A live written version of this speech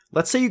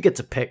Let's say you get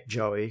to pick,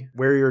 Joey,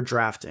 where you're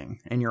drafting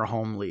in your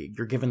home league.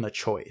 You're given the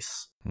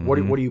choice. What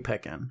are you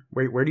picking?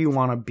 Where do you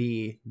want to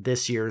be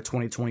this year,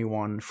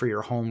 2021, for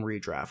your home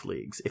redraft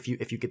leagues? If you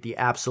get the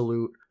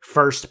absolute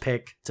first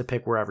pick to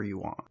pick wherever you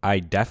want. I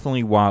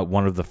definitely want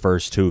one of the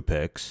first 2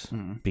 picks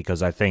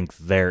because I think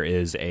there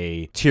is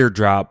a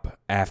teardrop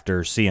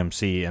after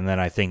CMC, and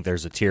then I think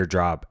there's a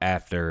teardrop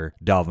after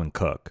Dalvin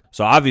Cook.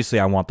 So obviously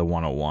I want the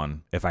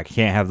 101. If I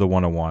can't have the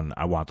 101,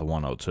 I want the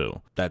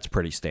 102. That's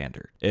pretty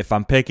standard. If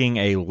I'm picking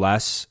a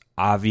less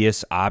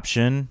obvious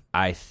option,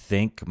 I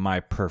think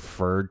my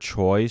preferred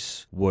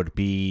choice would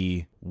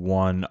be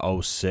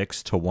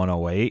 106 to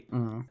 108.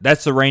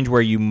 That's the range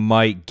where you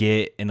might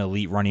get an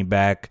elite running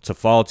back to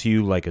fall to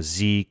you, like a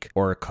Zeke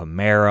or a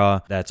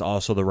Kamara. That's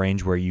also the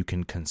range where you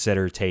can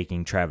consider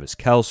taking Travis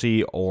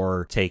Kelce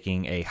or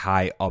taking a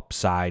high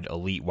upside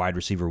elite wide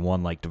receiver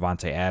 1 like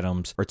Devontae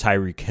Adams or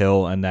Tyreek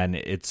Hill. And then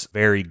it's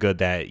very good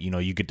that,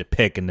 you get to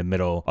pick in the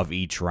middle of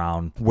each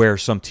round, where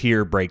some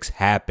tier breaks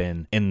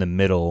happen in the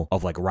middle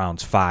of like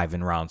rounds 5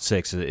 and round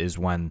 6 is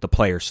when the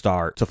players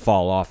start to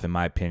fall off, in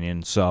my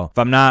opinion. So if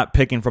I'm not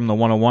picking from the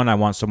 101, I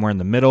want somewhere in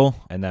the middle,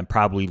 and then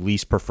probably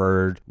least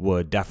preferred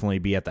would definitely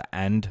be at the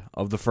end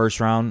of the first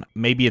round.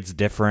 Maybe it's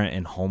different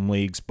in home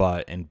leagues,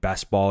 but in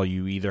best ball,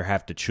 you either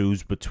have to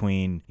choose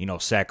between,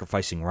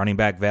 sacrificing running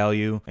back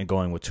value and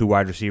going with 2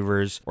 wide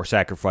receivers, or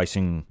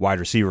sacrificing wide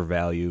receiver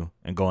value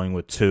and going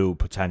with 2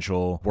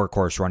 potential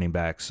workhorse running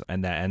backs,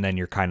 and then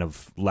you're kind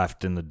of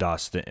left in the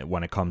dust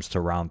when it comes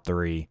to round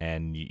 3,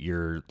 and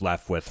you're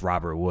left with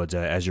Robert Woods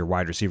as your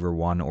wide receiver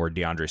 1 or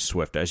DeAndre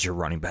Swift as your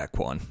running back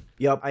 1.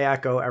 Yep, I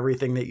echo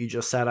everything that you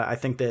just said. I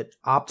think that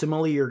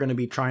optimally you're going to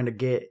be trying to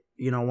get,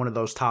 one of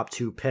those top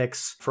 2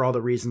 picks for all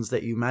the reasons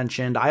that you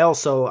mentioned. I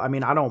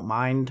don't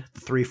mind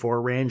the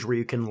 3-4 range where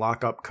you can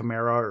lock up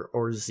Kamara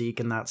or Zeke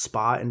in that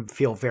spot and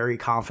feel very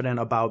confident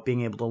about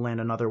being able to land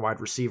another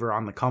wide receiver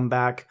on the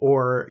comeback,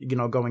 or,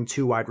 going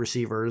 2 wide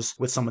receivers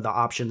with some of the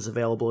options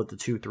available at the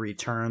 2-3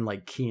 turn,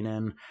 like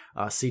Keenan,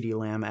 CeeDee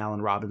Lamb,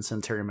 Allen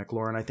Robinson, Terry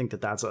McLaurin. I think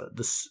that that's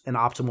an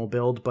optimal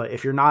build. But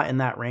if you're not in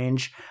that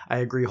range, I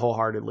agree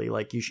wholeheartedly.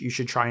 Like you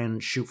should try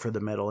and shoot for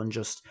the middle and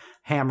just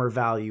hammer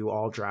value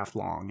all draft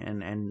long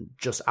and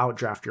just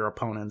outdraft your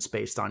opponents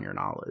based on your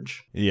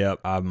knowledge. Yep,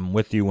 I'm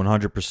with you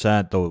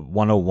 100%. The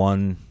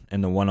 101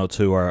 and the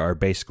 102 are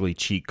basically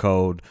cheat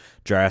code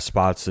draft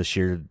spots this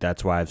year.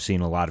 That's why I've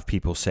seen a lot of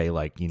people say,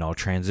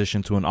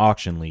 transition to an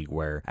auction league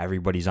where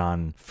everybody's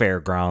on fair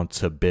ground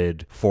to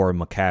bid for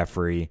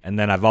McCaffrey. And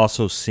then I've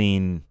also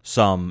seen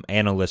some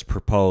analysts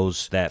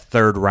propose that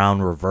 3rd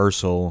round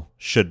reversal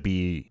should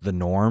be the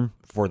norm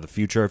for the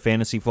future of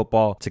fantasy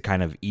football to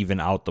kind of even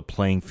out the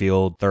playing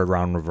field. 3rd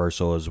round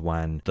reversal is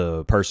when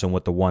the person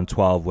with the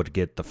 112 would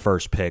get the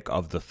first pick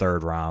of the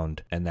 3rd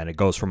round, and then it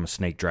goes from a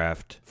snake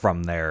draft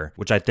from there,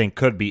 which I think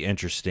could be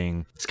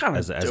interesting. It's kind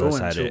of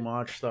doing too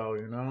much,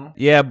 though,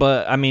 Yeah,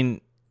 but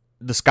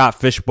the Scott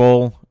Fish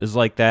Bowl is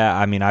like that.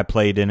 I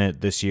played in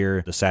it this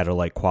year, the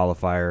satellite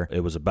qualifier.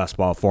 It was a best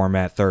ball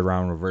format, 3rd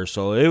round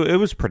reversal. It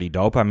was pretty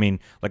dope.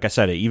 Like I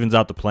said, it evens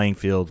out the playing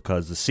field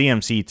because the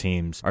CMC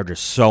teams are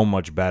just so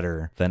much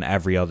better than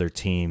every other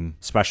team,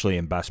 especially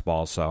in best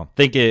ball. So I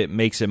think it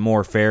makes it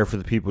more fair for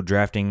the people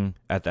drafting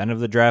at the end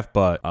of the draft,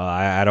 but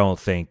I don't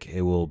think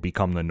it will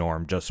become the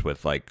norm just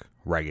with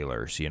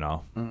regulars,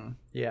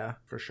 Yeah,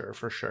 for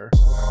sure.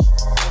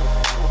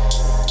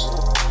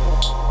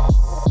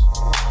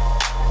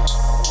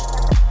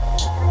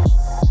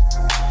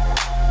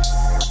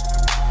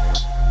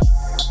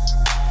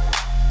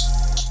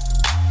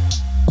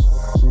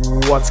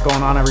 What's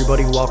going on,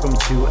 everybody? Welcome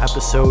to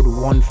episode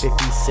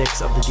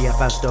 156 of the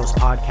DFS Dose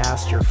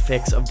podcast, your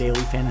fix of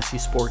daily fantasy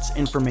sports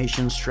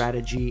information,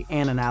 strategy,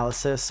 and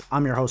analysis.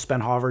 I'm your host,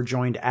 Ben Hauver,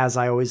 joined as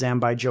I always am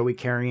by Joey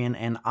Carrion.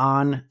 And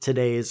on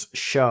today's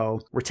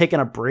show, we're taking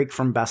a break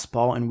from best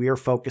ball and we are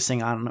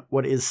focusing on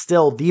what is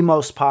still the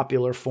most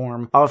popular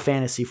form of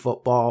fantasy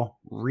football,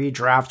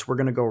 redraft. We're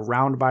going to go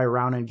round by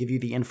round and give you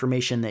the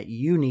information that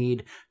you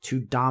need to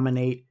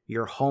dominate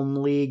your home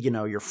league,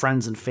 your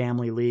friends and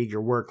family league,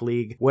 your work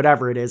league,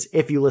 whatever it is.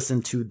 If you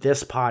listen to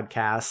this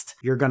podcast,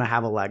 you're going to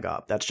have a leg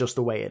up. That's just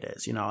the way it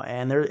is,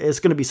 and there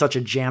is going to be such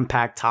a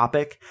jam-packed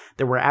topic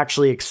that we're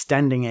actually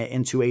extending it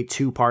into a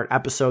 2-part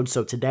episode.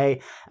 So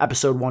today,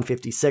 episode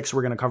 156,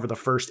 we're going to cover the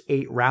first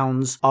 8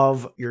 rounds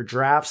of your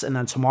drafts. And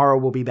then tomorrow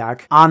we'll be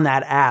back on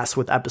that ass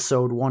with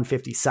episode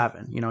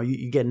 157.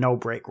 You get no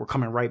break. We're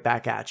coming right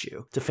back at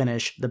you to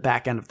finish the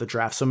back end of the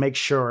draft. So make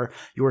sure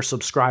you are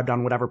subscribed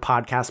on whatever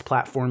podcast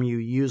platform you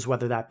use,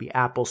 whether that be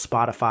Apple,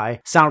 Spotify,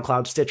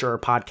 SoundCloud, Stitcher, or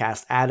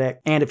Podcast Addict.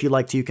 And if you'd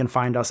like to, you can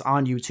find us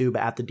on YouTube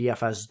at the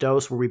DFS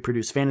Dose, where we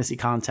produce fantasy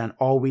content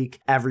all week,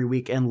 every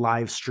week, and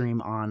live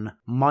stream on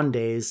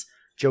Mondays.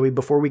 Joey,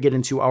 before we get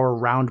into our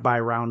round by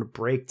round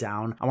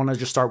breakdown, I want to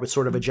just start with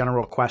sort of a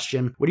general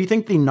question. What do you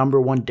think the number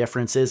one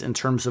difference is in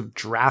terms of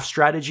draft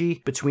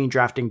strategy between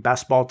drafting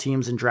best ball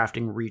teams and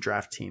drafting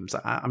redraft teams?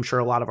 I'm sure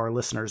a lot of our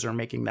listeners are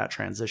making that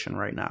transition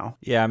right now.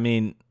 Yeah,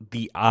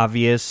 the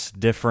obvious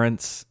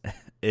difference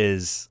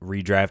is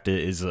redraft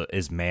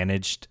is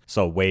managed.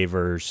 So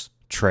waivers,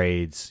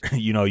 trades,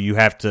 you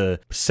have to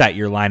set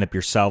your lineup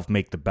yourself,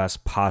 make the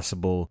best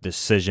possible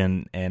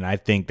decision, and I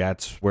think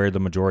that's where the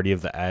majority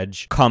of the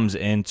edge comes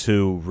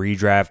into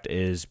redraft,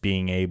 is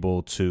being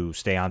able to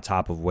stay on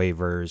top of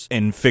waivers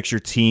and fix your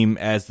team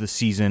as the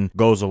season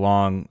goes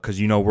along,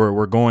 because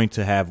we're going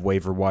to have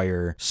waiver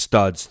wire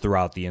studs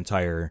throughout the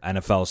entire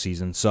NFL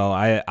season. So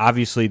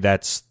obviously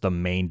that's the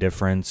main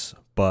difference.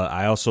 But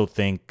I also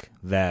think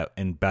that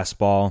in best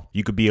ball,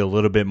 you could be a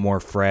little bit more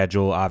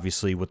fragile,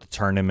 obviously, with the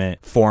tournament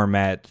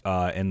format.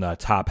 In the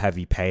top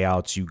heavy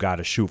payouts, you got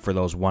to shoot for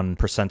those 1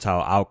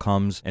 percentile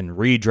outcomes. In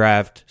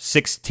redraft,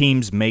 6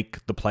 teams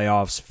make the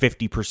playoffs,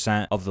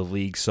 50% of the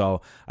league.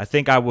 So I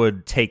think I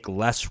would take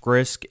less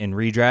risk in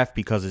redraft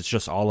because it's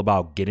just all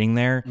about getting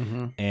there.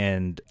 Mm-hmm.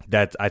 And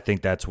I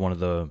think that's one of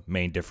the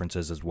main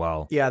differences as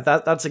well. Yeah,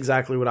 that's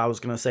exactly what I was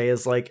going to say,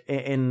 is like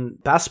in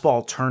best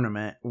ball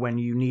tournament, when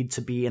you need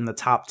to be in the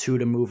top 2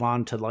 to move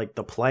on to like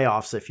the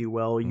playoffs, if you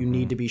will, you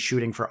need to be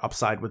shooting for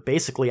upside with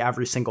basically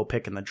every single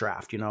pick in the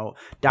draft.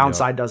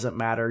 Downside doesn't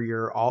matter.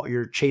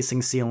 You're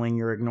chasing ceiling,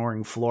 you're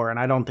ignoring floor. And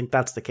I don't think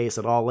that's the case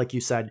at all. Like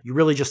you said, you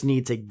really just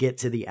need to get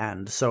to the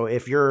end. So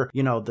if you're,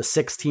 the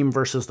 6th team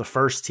versus the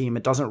 1st team,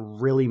 it doesn't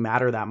really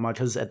matter that much,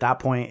 because at that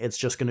point, it's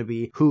just going to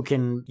be who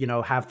can,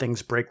 have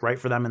things break right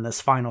for them in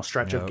this final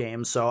stretch of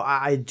games. So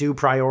I do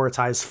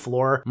prioritize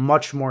floor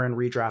much more in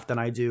redraft than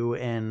I do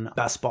in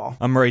best ball.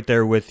 I'm right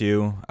there with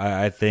you.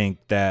 I think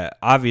that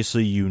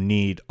obviously you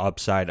need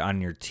upside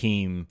on your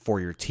team for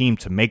your team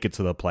to make it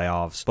to the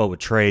playoffs, but with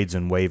trades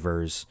and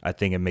waivers, I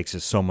think it makes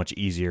it so much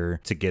easier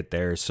to get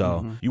there.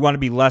 So you want to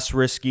be less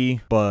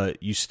risky,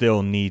 but you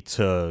still need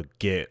to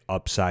get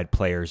upside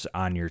players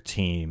on your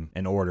team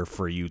in order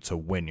for you to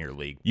win your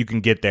league. You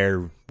can get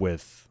there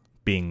with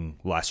being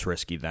less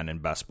risky than in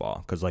best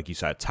ball, because like you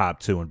said, top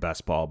 2 in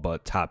best ball,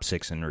 but top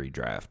 6 in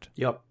redraft.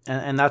 Yep.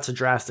 And that's a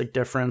drastic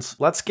difference.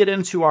 Let's get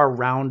into our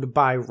round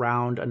by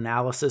round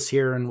analysis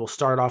here, and we'll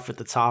start off at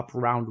the top,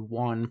 round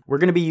 1. We're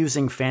going to be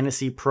using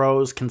Fantasy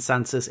Pros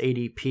Consensus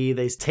ADP.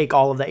 They take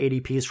all of the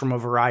ADPs from a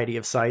variety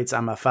of sites,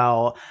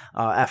 MFL,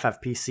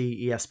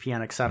 FFPC,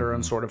 ESPN, etc.,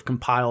 and sort of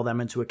compile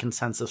them into a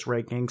consensus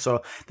ranking.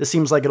 So this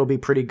seems like it'll be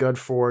pretty good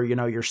for,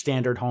 your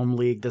standard home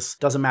league. This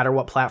doesn't matter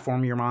what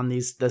platform you're on.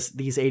 These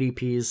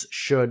ADPs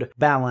should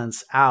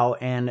balance out.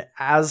 And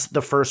as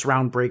the first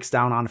round breaks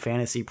down on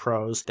Fantasy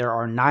Pros, there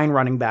are 9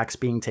 running backs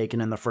being taken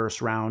in the first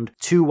round,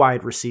 2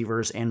 wide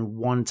receivers, and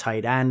 1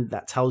 tight end.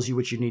 That tells you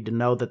what you need to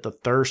know, that the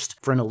thirst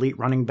for an elite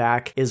running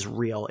back is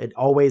real. It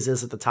always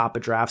is at the top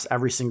of drafts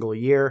every single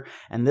year,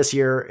 and this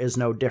year is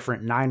no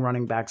different. 9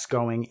 running backs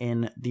going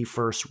in the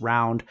first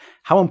round.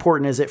 How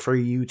important is it for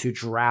you to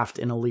draft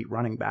an elite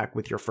running back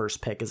with your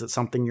first pick? Is it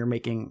something you're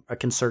making a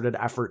concerted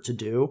effort to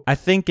do? I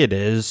think it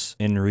is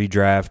in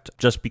redraft,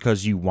 just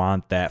because you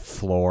want that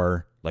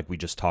floor. Like we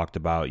just talked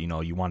about,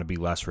 you want to be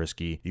less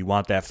risky. You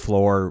want that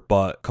floor,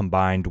 but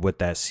combined with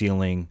that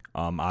ceiling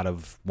out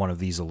of one of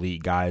these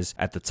elite guys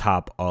at the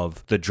top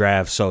of the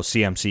draft. So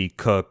CMC,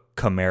 Cook,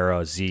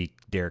 Kamara, Zeke,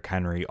 Derrick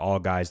Henry, all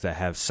guys that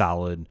have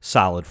solid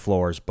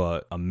floors,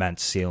 but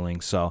immense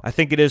ceiling. So I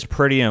think it is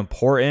pretty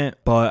important,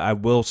 but I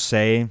will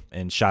say,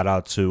 and shout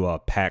out to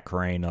Pat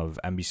Crane of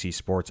NBC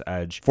Sports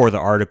Edge for the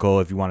article.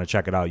 If you want to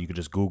check it out, you could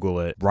just Google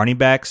it. Running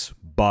backs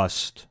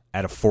bust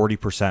at a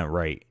 40%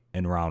 rate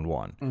in round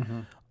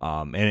 1.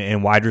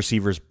 And wide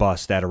receivers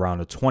bust at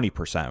around a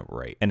 20%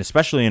 rate. And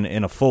especially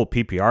in a full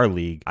PPR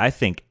league, I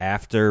think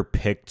after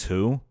pick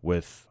 2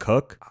 with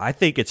Cook, I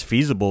think it's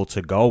feasible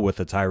to go with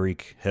a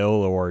Tyreek Hill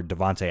or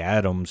Devontae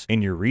Adams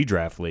in your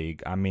redraft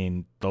league. I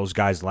mean, those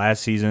guys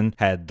last season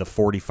had the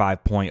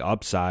 45-point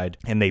upside,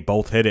 and they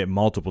both hit it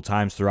multiple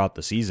times throughout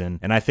the season.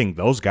 And I think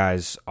those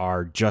guys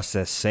are just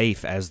as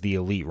safe as the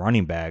elite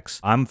running backs.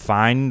 I'm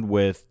fine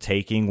with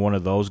taking one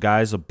of those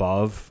guys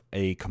above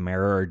a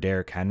Kamara or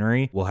Derrick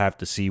Henry. We'll have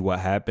to see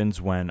what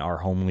happens when our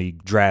home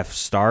league drafts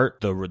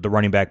start. The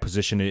running back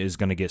position is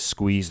going to get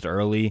squeezed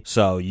early,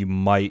 so you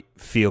might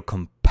feel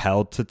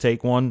compelled to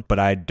take one, but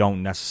I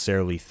don't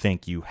necessarily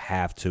think you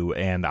have to.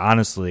 And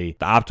honestly,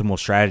 the optimal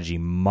strategy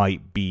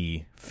might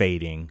be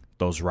fading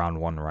those round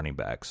 1 running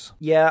backs.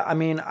 Yeah, I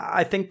mean,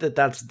 I think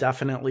that's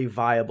definitely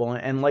viable.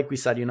 And like we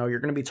said, you're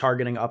going to be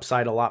targeting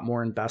upside a lot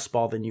more in best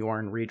ball than you are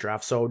in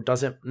redraft. So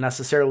does it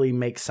necessarily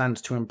make sense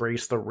to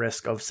embrace the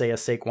risk of, say, a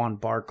Saquon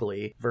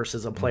Barkley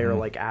versus a player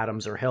like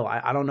Adams or Hill?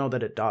 I don't know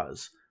that it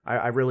does.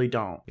 I really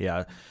don't.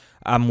 Yeah.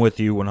 I'm with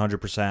you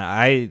 100%.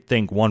 I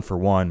think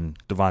 1-for-1,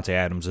 Devontae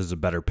Adams is a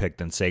better pick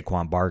than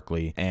Saquon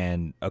Barkley.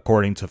 And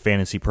according to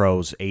Fantasy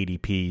Pros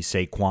ADP,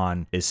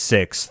 Saquon is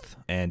 6th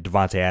and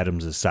Devontae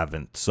Adams is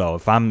 7th. So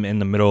if I'm in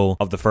the middle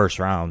of the first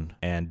round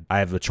and I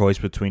have a choice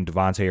between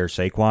Devontae or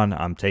Saquon,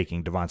 I'm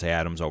taking Devontae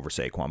Adams over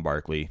Saquon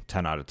Barkley,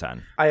 10 out of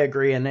 10. I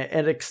agree. And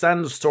it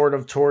extends sort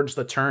of towards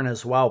the turn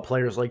as well.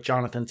 Players like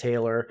Jonathan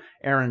Taylor,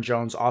 Aaron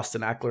Jones,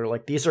 Austin Eckler,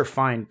 like these are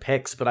fine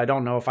picks, but I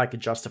don't know if I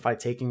could justify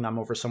taking them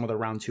over some of the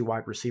round 2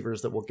 wide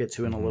receivers that we'll get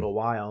to in a little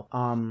while.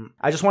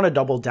 I just want to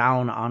double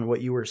down on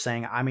what you were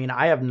saying. I mean,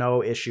 I have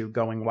no issue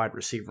going wide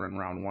receiver in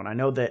round 1. I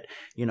know that,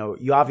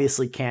 you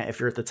obviously can't if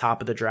you're at the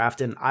top of the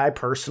draft, and I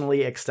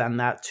personally extend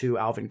that to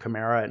Alvin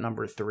Kamara at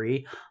number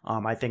 3.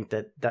 I think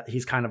that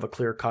he's kind of a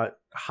clear-cut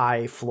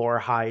high floor,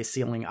 high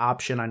ceiling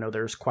option. I know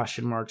there's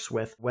question marks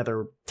with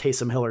whether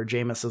Taysom Hill or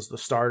Jameis is the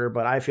starter,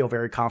 but I feel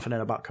very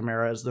confident about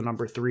Kamara as the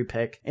number 3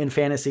 pick in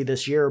fantasy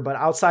this year. But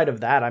outside of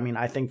that, I mean,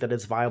 I think that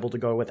it's viable to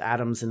go with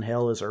Adams and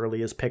Hill as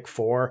early as pick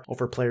 4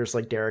 over players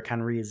like Derrick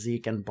Henry,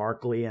 Zeke, and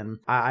Barkley. And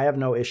I have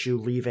no issue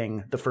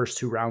leaving the first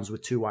 2 rounds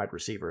with 2 wide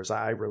receivers.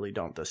 I really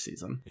don't this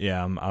season.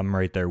 Yeah, I'm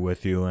right there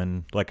with you.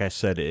 And like I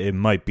said, it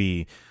might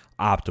be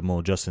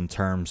optimal just in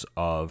terms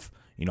of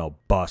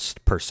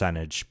bust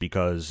percentage,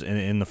 because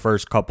in the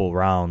first couple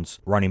rounds,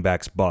 running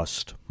backs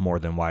bust more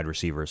than wide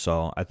receivers.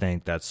 So I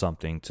think that's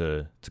something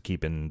to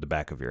keep in the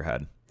back of your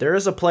head. There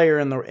is a player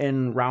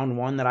in round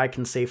 1 that I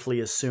can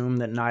safely assume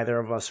that neither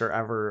of us are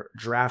ever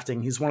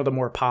drafting. He's one of the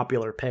more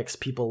popular picks.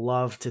 People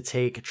love to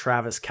take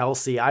Travis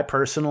Kelce. I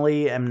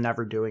personally am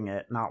never doing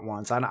it, not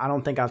once. I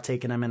don't think I've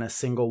taken him in a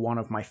single one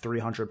of my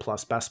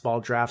 300-plus best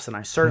ball drafts, and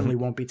I certainly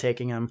won't be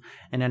taking him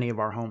in any of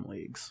our home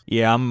leagues.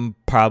 Yeah, I'm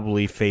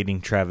probably fading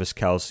Travis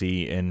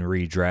Kelce in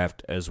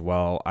redraft as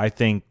well. I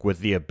think with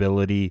the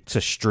ability to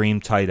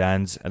stream tight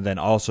ends, and then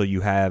also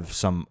you have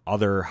some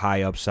other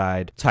high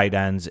upside tight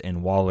ends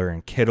in Waller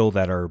and Kittle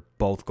that are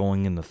both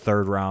going in the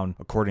 3rd round,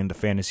 according to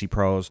Fantasy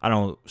Pros. I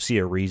don't see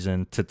a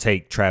reason to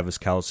take Travis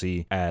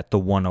Kelce at the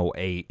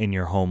 108 in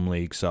your home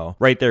league. So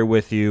right there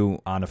with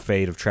you on a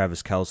fade of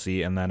Travis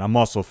Kelce. And then I'm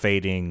also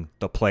fading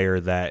the player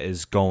that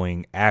is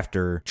going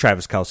after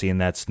Travis Kelce, and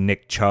that's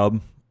Nick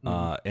Chubb.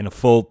 In a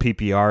full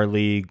PPR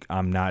league,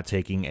 I'm not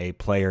taking a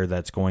player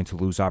that's going to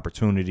lose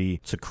opportunity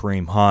to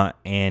Kareem Hunt,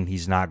 and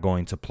he's not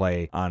going to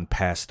play on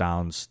pass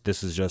downs.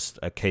 This is just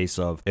a case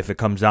of, if it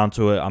comes down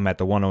to it, I'm at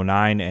the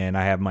 109 and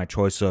I have my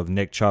choice of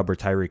Nick Chubb or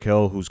Tyreek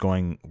Hill, who's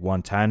going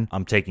 110.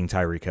 I'm taking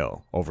Tyreek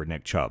Hill over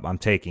Nick Chubb. I'm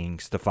taking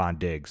Stephon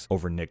Diggs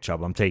over Nick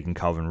Chubb. I'm taking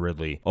Calvin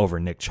Ridley over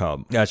Nick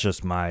Chubb. That's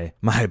just my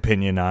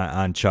opinion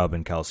on Chubb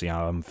and Kelce.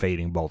 I'm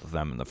fading both of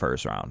them in the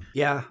 1st round.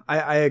 Yeah,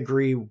 I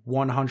agree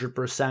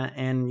 100%.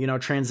 And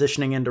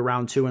transitioning into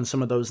round 2 and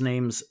some of those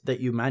names that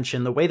you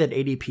mentioned, the way that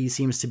ADP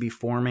seems to be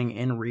forming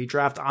in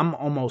redraft, I'm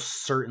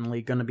almost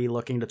certainly going to be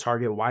looking to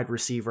target wide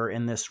receiver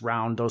in this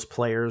round. Those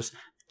players,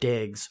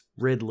 Diggs,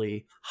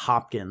 Ridley,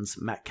 Hopkins,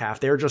 Metcalf,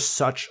 they're just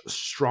such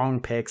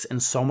strong picks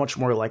and so much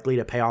more likely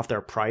to pay off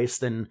their price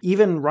than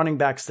even running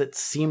backs that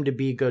seem to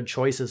be good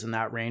choices in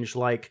that range,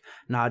 like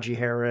Najee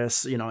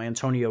Harris,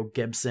 Antonio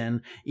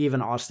Gibson,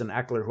 even Austin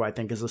Eckler, who I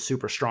think is a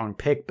super strong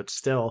pick, but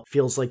still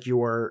feels like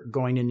you are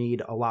going to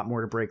need a lot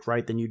more to break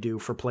right than you do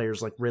for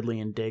players like Ridley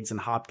and Diggs and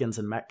Hopkins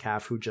and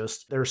Metcalf, who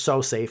just, they're so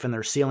safe and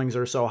their ceilings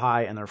are so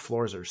high and their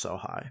floors are so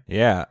high.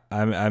 Yeah,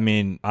 I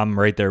mean, I'm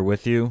right there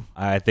with you.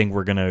 I think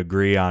we're going to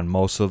agree on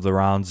most of the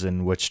rounds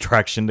in which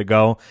direction to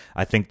go.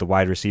 I think the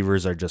wide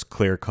receivers are just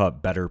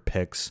clear-cut better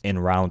picks in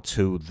round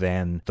 2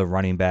 than the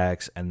running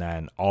backs. And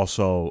then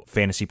also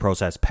Fantasy Pros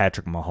has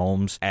Patrick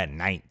Mahomes at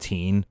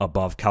 19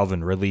 above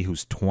Calvin Ridley,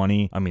 who's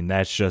 20. I mean,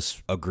 that's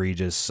just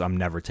egregious. I'm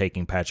never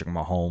taking Patrick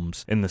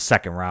Mahomes in the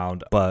 2nd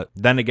round. But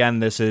then again,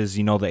 this is,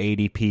 the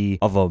ADP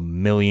of a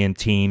million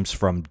teams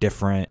from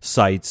different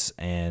sites.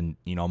 And,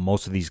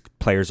 most of these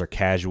players are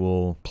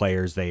casual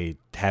players. They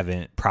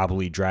haven't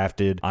probably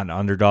drafted on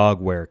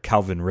Underdog, where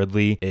Calvin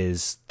Ridley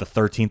is the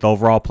 13th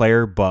overall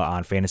player, but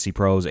on Fantasy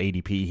Pros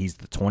ADP, he's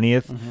the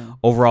 20th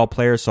overall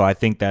player. So I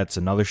think that's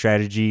another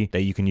strategy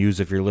that you can use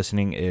if you're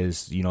listening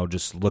is,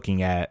 just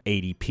looking at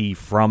ADP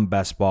from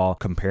Best Ball,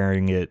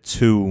 comparing it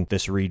to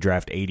this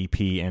redraft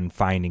ADP and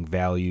finding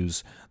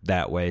values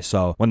that way.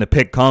 So when the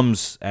pick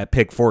comes at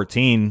pick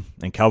 14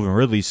 and Calvin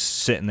Ridley's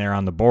sitting there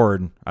on the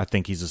board, I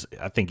think he's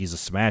a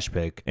smash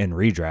pick in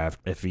redraft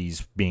if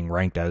he's being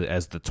ranked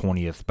as the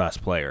 20th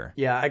best player.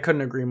 Yeah, I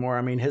couldn't agree more.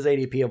 I mean, his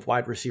ADP of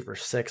wide receiver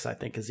 6, I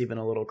think, is even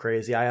a little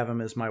crazy. I have him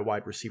as my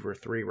wide receiver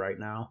 3 right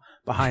now,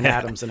 behind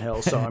Adams and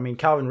Hill. So, I mean,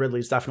 Calvin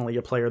Ridley's definitely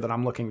a player that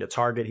I'm looking to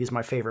target. He's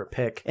my favorite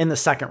pick in the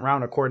 2nd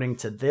round, according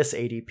to this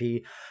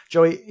ADP.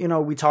 Joey,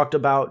 we talked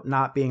about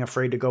not being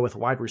afraid to go with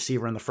wide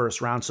receiver in the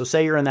 1st round. So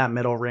say you're in that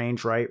middle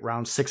range, right,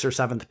 round 6th or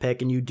 7th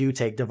pick, and you do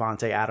take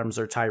Devontae Adams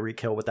or Tyreek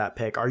Hill with that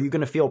pick. Are you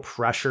going to feel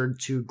pressured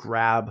to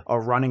grab a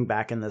running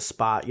back in this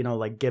spot,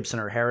 like Gibson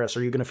or Harris?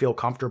 Are you going to feel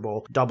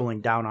comfortable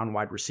doubling down on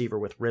wide receiver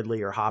with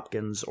Ridley or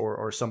Hopkins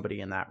or somebody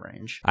in that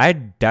range? I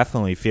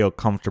definitely feel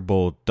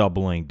comfortable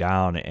doubling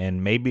down,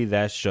 and maybe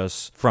that's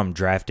just from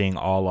drafting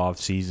all off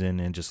season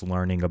and just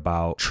learning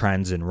about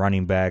trends in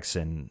running backs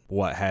and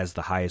what has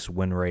the highest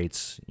win rates.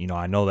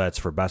 I know that's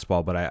for best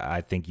ball, but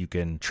I think you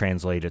can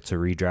translate it to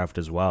redraft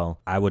as well.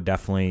 I would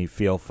definitely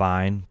feel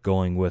fine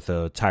going with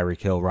a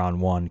Tyreek Hill round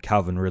 1,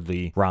 Calvin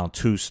Ridley round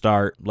 2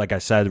 start. Like I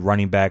said,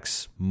 running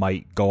backs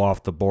might go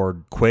off the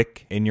board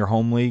quick in your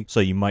home league,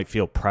 so you might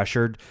feel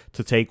pressured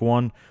to take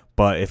one.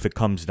 But if it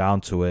comes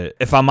down to it,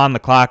 if I'm on the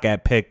clock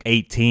at pick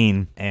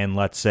 18 and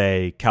let's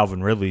say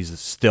Calvin Ridley's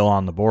still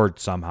on the board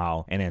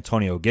somehow and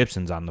Antonio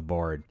Gibson's on the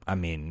board, I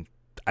mean,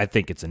 I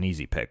think it's an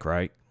easy pick,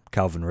 right?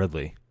 Calvin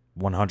Ridley.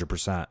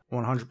 100%.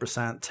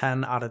 100%.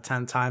 10 out of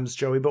 10 times,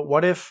 Joey. But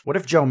what if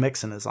Joe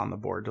Mixon is on the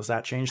board? Does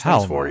that change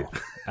things for you?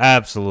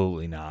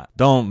 Absolutely not.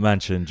 Don't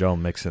mention Joe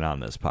Mixon on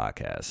this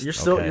podcast.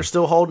 You're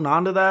still holding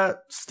on to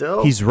that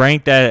still? He's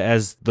ranked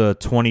as the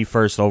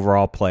 21st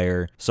overall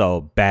player, so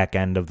back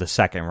end of the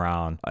second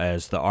round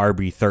as the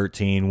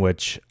RB13,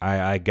 which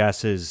I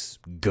guess is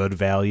good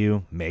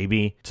value,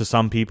 maybe, to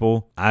some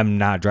people. I'm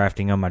not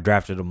drafting him. I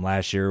drafted him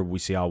last year. We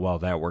see how well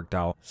that worked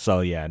out.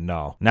 So, yeah,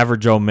 no. Never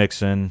Joe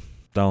Mixon.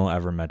 Don't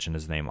ever mention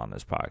his name on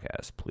this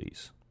podcast,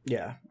 please.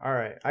 Yeah. All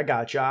right. I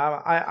got you.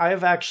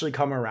 I've actually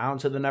come around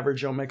to the Never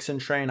Joe Mixon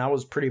train. I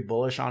was pretty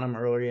bullish on him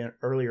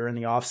earlier in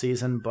the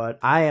offseason, but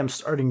I am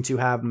starting to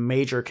have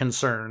major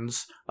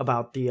concerns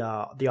about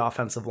the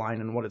offensive line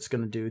and what it's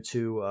going to do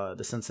to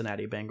the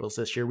Cincinnati Bengals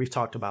this year. We've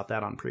talked about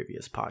that on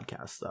previous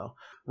podcasts, though.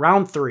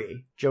 Round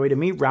 3, Joey, to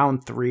me,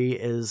 round 3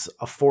 is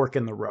a fork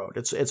in the road.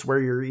 It's where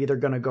you're either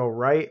going to go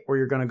right or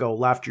you're going to go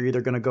left. You're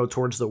either going to go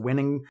towards the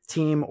winning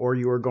team or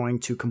you are going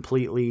to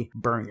completely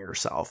burn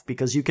yourself,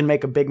 because you can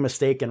make a big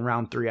mistake in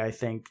round 3, I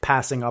think,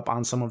 passing up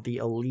on some of the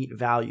elite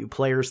value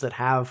players that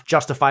have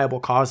justifiable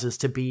causes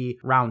to be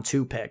round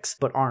 2 picks,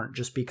 but aren't,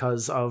 just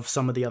because of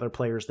some of the other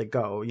players that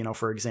go. You know,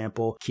 for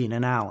example,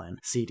 Keenan Allen,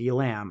 CeeDee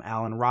Lamb,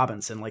 Allen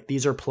Robinson. Like,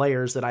 these are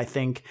players that I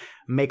think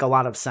make a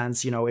lot of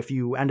sense. You know, if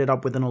you ended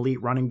up with an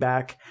elite running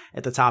back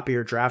at the top of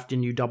your draft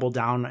and you double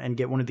down and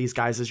get one of these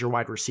guys as your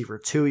wide receiver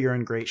 2, you're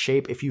in great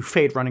shape. If you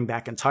fade running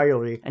back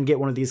entirely and get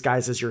one of these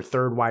guys as your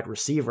third wide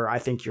receiver, I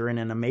think you're in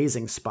an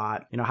amazing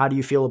spot. You know, how do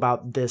you feel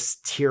about this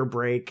tier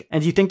break?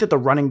 And do you think that the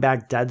running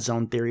back dead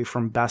zone theory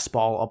from best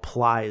ball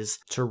applies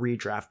to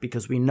redraft?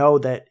 Because we know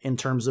that in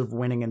terms of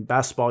winning in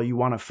best ball, you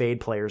want to fade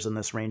players in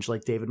this range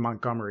like David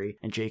Montgomery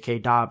and J.K.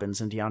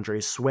 Dobbins and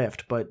DeAndre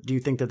Swift. But do you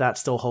think that that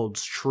still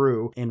holds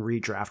true in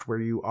redraft, where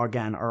you,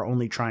 again, are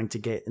only trying to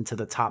get into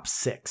the top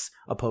 6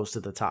 opposed to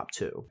the top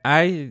 2?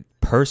 I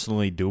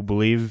personally do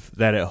believe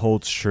that it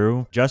holds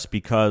true, just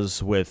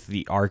because with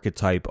the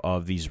archetype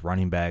of these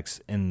running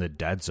backs in the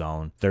dead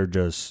zone, they're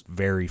just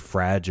very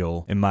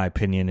fragile, in my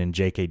opinion. And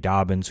J.K.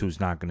 Dobbins, who's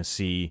not going to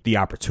see the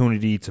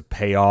opportunity to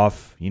pay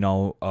off, you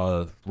know,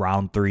 a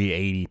round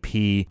 3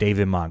 ADP.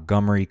 David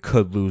Montgomery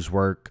could lose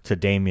work to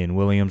Damian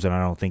Williams, and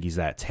I don't think he's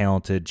that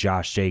talented.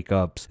 Josh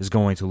Jacobs is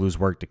going to lose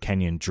work to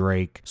Kenyon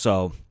Drake.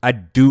 So I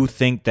do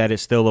think that it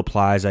still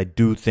applies. I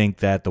do think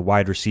that the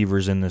wide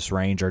receivers in this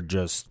range are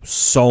just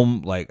so,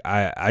 like,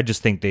 I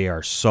just think they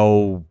are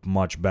so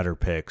much better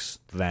picks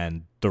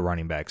than the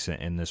running backs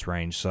in this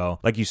range. So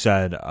like you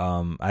said,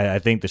 I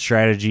think the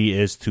strategy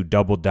is to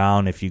double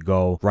down. If you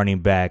go running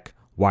back,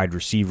 wide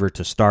receiver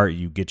to start,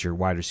 you get your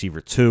wide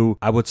receiver 2.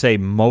 I would say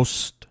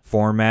most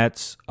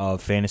formats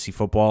of fantasy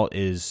football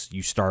is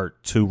you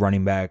start 2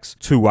 running backs,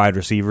 2 wide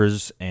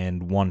receivers,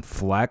 and 1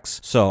 flex.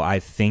 So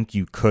I think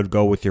you could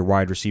go with your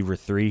wide receiver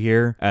 3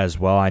 here as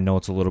well. I know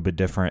it's a little bit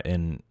different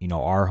in, you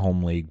know, our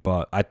home league,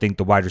 but I think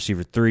the wide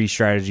receiver 3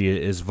 strategy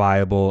is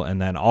viable.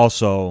 And then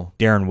also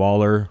Darren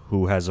Waller,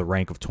 who has a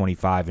rank of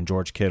 25, and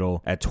George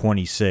Kittle at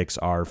 26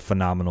 are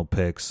phenomenal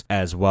picks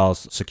as well.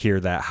 Secure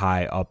that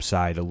high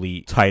upside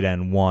elite tight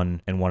end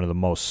 1 and one of the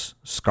most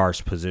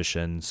scarce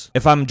positions.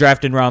 If I'm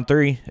drafting round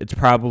 3, it's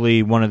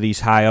probably one of these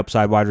high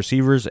upside wide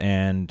receivers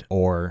and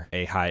or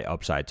a high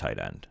upside tight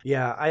end.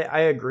 Yeah, I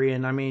agree.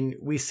 And I mean,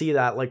 we see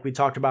that, like we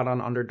talked about on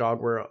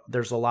Underdog, where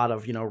there's a lot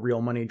of, you know, real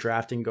money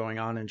drafting going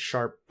on and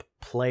sharp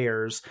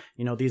players.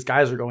 You know, these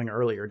guys are going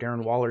earlier.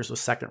 Darren Waller's a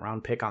 2nd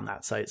round pick on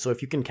that site. So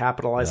if you can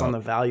capitalize on the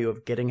value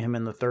of getting him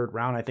in the 3rd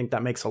round, I think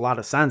that makes a lot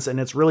of sense. And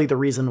it's really the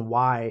reason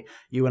why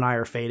you and I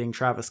are fading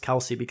Travis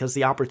Kelce, because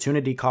the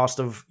opportunity cost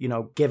of, you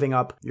know, giving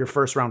up your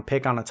 1st round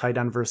pick on a tight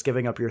end versus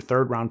giving up your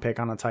 3rd round pick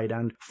on a tight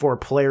end for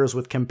players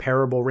with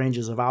comparable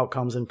ranges of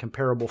outcomes and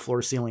comparable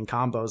floor ceiling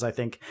combos, I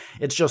think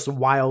it's just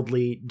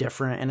wildly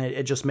different. And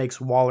it just makes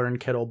Waller and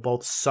Kittle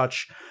both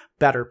such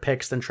better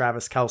picks than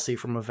Travis Kelce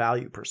from a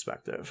value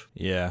perspective.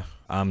 Yeah,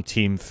 I'm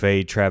team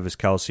fade Travis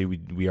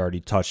Kelce. We already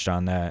touched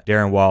on that.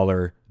 Darren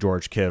Waller,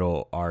 George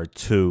Kittle are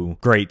 2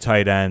 great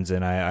tight ends,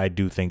 and I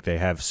do think they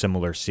have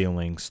similar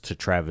ceilings to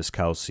Travis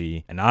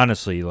Kelce. And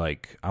honestly,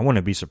 like, I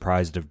wouldn't be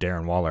surprised if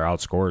Darren Waller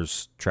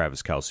outscores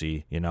Travis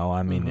Kelce. You know,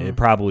 I mean, it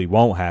probably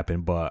won't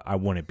happen, but I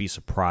wouldn't be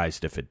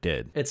surprised if it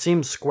did. It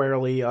seems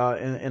squarely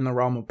in the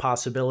realm of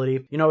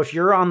possibility. You know, if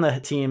you're on the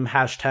team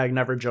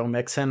 #Never Joe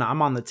Mixon,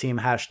 I'm on the team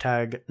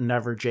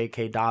 #Never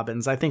J.K.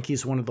 Dobbins. I think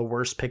he's one of the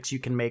worst picks you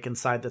can make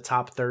inside the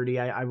top 30.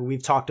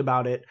 We've talked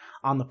about it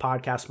on the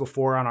podcast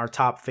before on our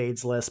top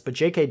fades list. list, but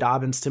J.K.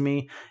 Dobbins to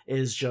me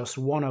is just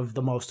one of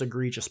the most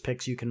egregious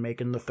picks you can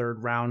make in the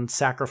third round,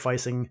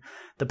 sacrificing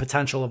the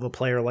potential of a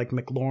player like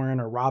McLaurin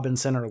or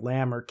Robinson or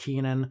Lamb or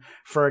Keenan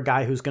for a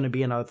guy who's going to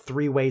be in a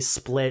three-way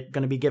split,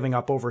 going to be giving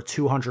up over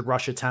 200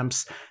 rush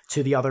attempts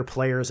to the other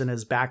players in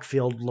his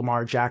backfield,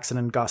 Lamar Jackson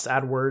and Gus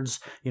Edwards.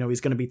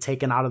 He's going to be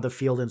taken out of the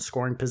field in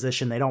scoring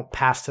position. They don't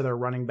pass to their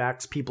running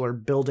backs. People are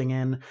building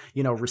in,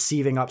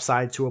 receiving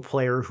upside to a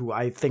player who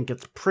I think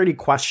it's pretty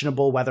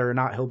questionable whether or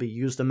not he'll be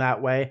used in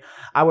that way.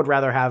 I would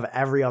rather have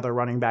every other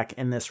running back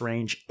in this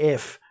range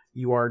if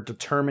you are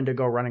determined to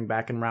go running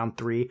back in round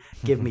 3.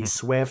 Give me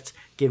Swift,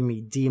 give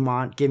me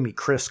Demont, give me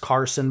Chris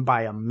Carson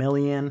by a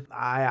million.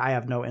 I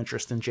have no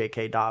interest in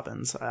J.K.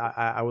 Dobbins.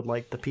 I would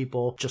like the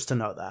people just to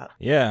know that.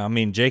 Yeah, I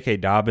mean, J.K.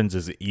 Dobbins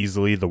is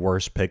easily the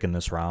worst pick in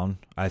this round,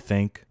 I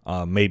think.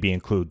 Maybe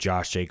include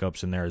Josh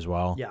Jacobs in there as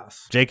well.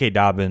 Yes. J.K.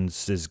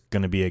 Dobbins is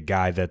going to be a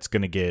guy that's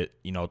going to get,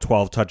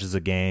 12 touches a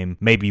game,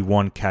 maybe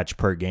 1 catch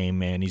per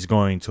game, and he's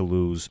going to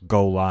lose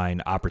goal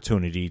line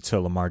opportunity to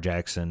Lamar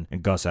Jackson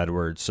and Gus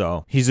Edwards.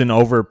 So he's an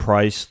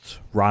overpriced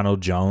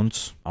Ronald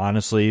Jones.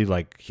 Honestly,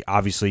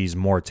 obviously he's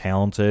more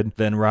talented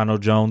than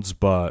Ronald Jones,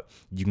 but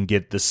you can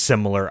get the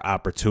similar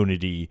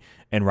opportunity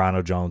in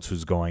Ronald Jones,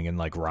 who's going in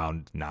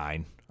round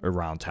 9 or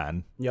round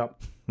 10.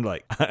 Yep.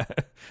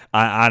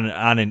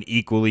 On an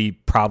equally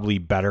probably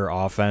better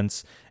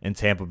offense in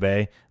Tampa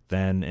Bay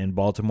than in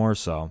Baltimore.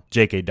 So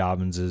J.K.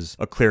 Dobbins is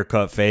a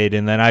clear-cut fade.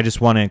 And then I just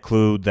want to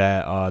include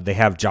that they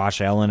have Josh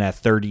Allen at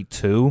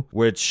 32,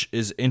 which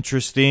is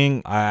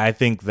interesting. I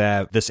think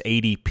that this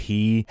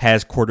ADP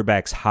has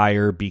quarterbacks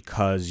higher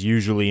because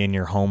usually in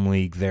your home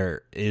league,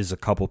 there is a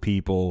couple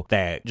people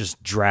that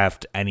just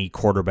draft any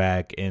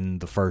quarterback in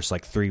the first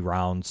 3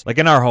 rounds.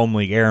 In our home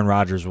league, Aaron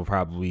Rodgers will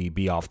probably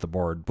be off the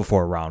board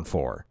before round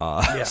 4.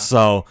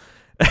 So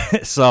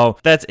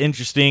that's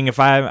interesting. If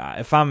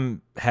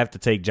I'm have to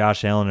take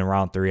Josh Allen in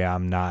round 3,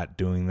 I'm not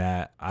doing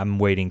that. I'm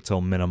waiting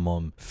till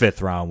minimum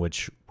 5th round,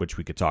 which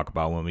we could talk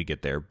about when we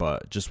get there.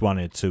 But just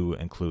wanted to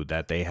include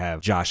that they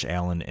have Josh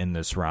Allen in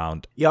this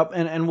round. Yep,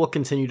 and we'll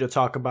continue to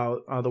talk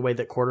about the way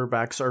that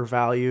quarterbacks are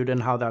valued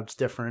and how that's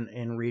different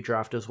in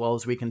redraft as well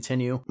as we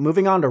continue.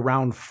 Moving on to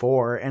round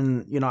 4,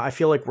 and I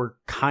feel like we're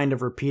kind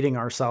of repeating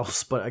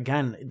ourselves, but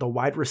again, the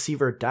wide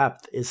receiver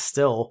depth is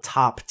still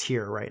top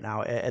tier right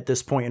now at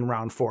this point in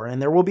round 4, and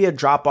there will be a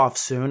drop off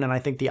soon, and I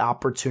think the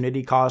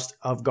opportunity cost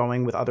of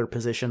going with other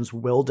positions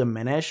will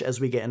diminish as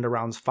we get into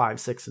rounds 5,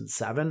 6, and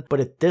 7. But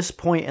at this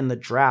point in the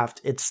draft,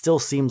 it still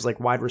seems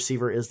like wide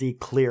receiver is the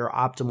clear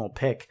optimal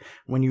pick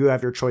when you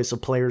have your choice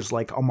of players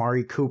like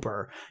Amari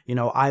Cooper,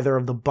 either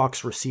of the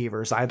Bucs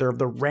receivers, either of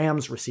the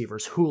Rams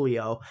receivers,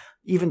 Julio,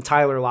 even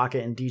Tyler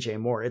Lockett and DJ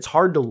Moore. It's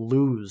hard to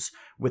lose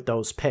with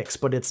those picks,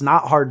 but it's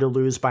not hard to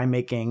lose by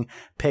making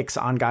picks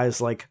on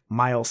guys like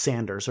Miles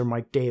Sanders or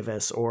Mike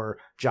Davis or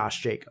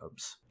Josh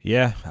Jacobs.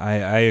 Yeah, I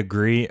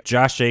agree.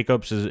 Josh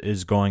Jacobs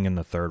is going in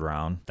the 3rd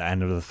round, the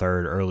end of the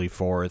 3rd, early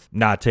 4th.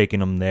 Not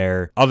taking him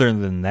there. Other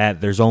than that,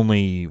 there's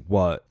only,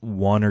 1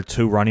 or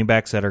 2 running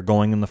backs that are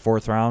going in the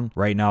 4th round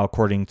right now,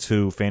 according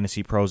to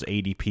Fantasy Pros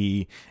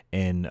ADP,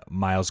 in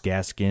Myles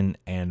Gaskin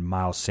and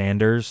Miles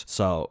Sanders.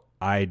 So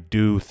I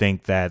do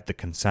think that the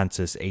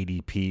consensus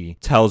ADP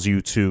tells you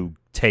to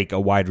take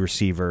a wide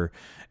receiver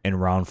in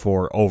round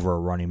 4 over a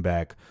running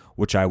back,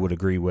 which I would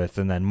agree with.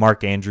 And then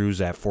Mark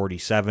Andrews at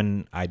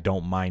 47, I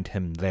don't mind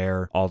him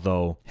there,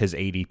 although his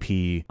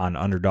ADP on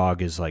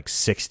Underdog is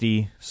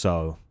 60,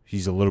 so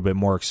he's a little bit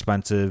more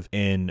expensive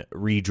in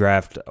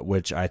redraft,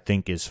 which I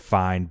think is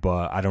fine,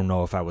 but I don't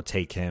know if I would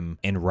take him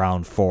in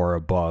round 4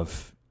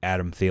 above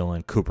Adam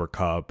Thielen, Cooper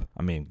Kupp.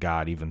 I mean,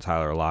 God, even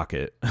Tyler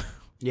Lockett.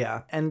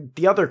 Yeah. And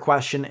the other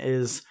question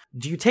is,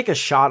 do you take a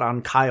shot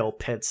on Kyle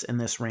Pitts in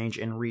this range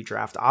in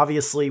redraft?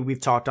 Obviously,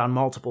 we've talked on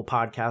multiple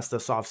podcasts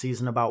this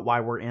offseason about why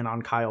we're in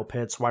on Kyle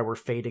Pitts, why we're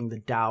fading the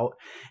doubt,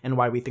 and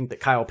why we think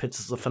that Kyle Pitts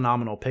is a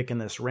phenomenal pick in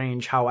this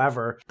range.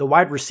 However, the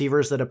wide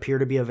receivers that appear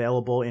to be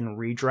available in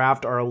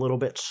redraft are a little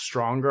bit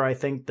stronger, I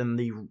think, than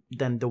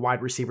the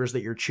wide receivers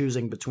that you're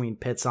choosing between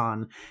Pitts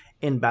on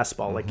in best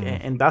ball.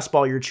 In best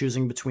ball, you're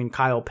choosing between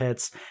Kyle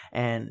Pitts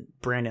and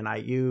Brandon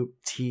Ayuk,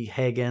 T.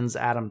 Higgins,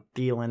 Adam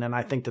Thielen, and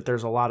I think that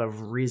there's a lot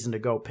of reason to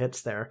go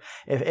Pitts there.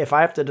 If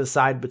I have to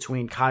decide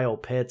between Kyle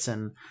Pitts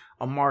and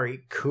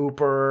Amari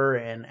Cooper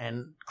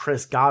and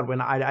Chris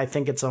Godwin, I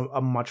think it's a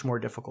much more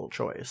difficult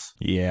choice.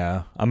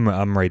 Yeah,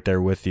 I'm right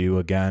there with you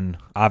again.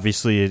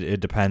 Obviously,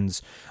 it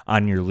depends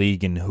on your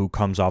league and who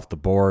comes off the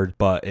board,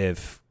 but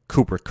if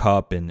Cooper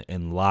Kupp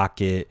and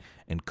Lockett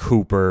and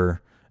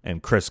Cooper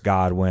and Chris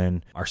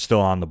Godwin are still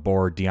on the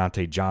board,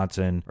 Deontay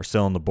Johnson are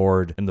still on the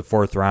board in the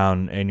 4th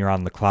round, and you're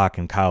on the clock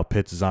and Kyle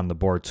Pitts is on the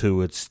board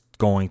too, it's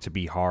going to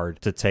be hard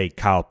to take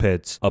Kyle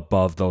Pitts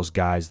above those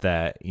guys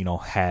that,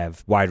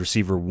 have wide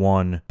receiver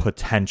 1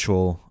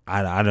 potential.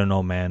 I don't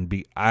know, man.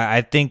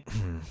 I think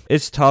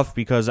it's tough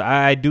because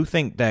I do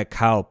think that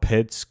Kyle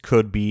Pitts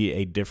could be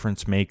a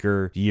difference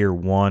maker year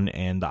 1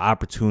 and the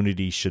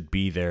opportunity should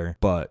be there.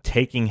 But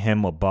taking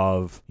him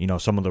above,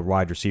 some of the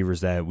wide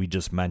receivers that we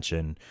just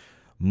mentioned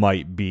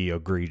might be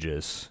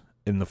egregious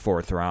in the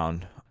 4th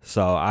round.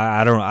 So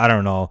I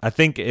don't know. I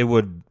think it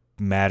would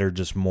matter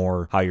just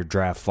more how your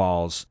draft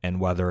falls and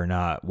whether or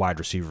not wide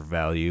receiver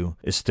value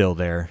is still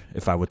there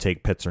if I would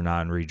take Pitts or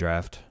not in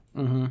redraft.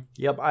 Mm-hmm.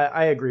 Yep,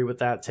 I agree with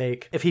that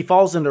take. If he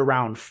falls into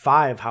round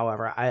 5,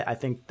 however, I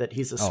think that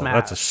he's a smash.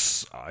 That's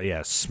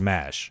a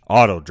smash.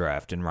 Auto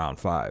draft in round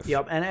 5.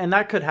 Yep, and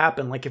that could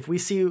happen. Like if we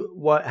see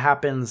what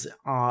happens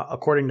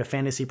according to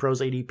Fantasy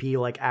Pros ADP,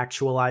 like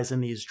actualize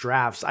in these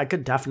drafts, I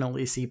could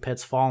definitely see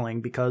Pitts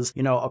falling because,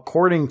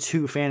 according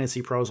to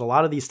Fantasy Pros, a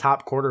lot of these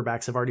top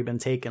quarterbacks have already been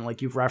taken.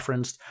 Like you've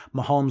referenced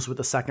Mahomes with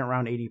a 2nd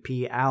round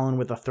ADP, Allen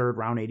with a 3rd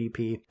round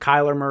ADP,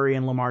 Kyler Murray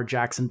and Lamar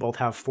Jackson both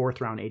have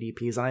 4th round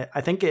ADPs. And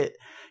I think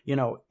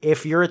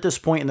if you're at this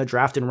point in the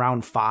draft in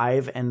round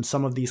 5 and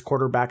some of these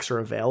quarterbacks are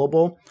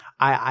available,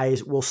 I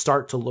will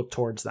start to look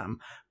towards them.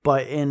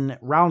 But in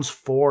rounds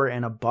 4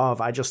 and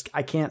above, I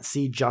can't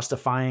see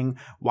justifying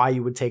why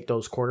you would take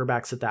those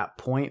quarterbacks at that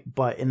point.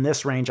 But in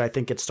this range, I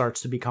think it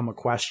starts to become a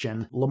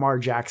question. Lamar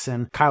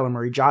Jackson, Kyler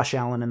Murray, Josh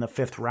Allen in the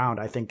 5th round,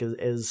 I think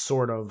is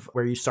sort of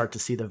where you start to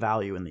see the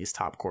value in these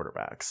top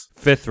quarterbacks.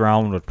 5th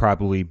round would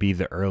probably be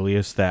the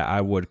earliest that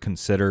I would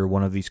consider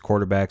one of these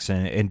quarterbacks.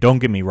 And don't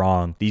get me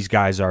wrong, these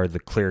guys are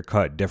the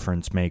clear-cut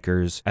difference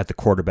makers at the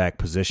quarterback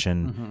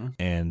position. Mm-hmm.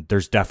 And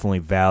there's definitely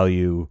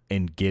value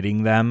in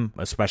getting them,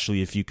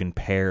 especially if you can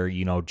pair,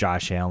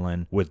 Josh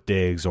Allen with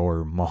Diggs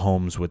or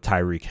Mahomes with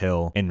Tyreek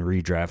Hill in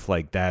redraft.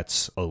 Like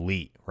that's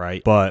elite,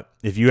 right? But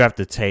if you have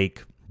to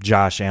take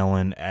Josh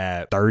Allen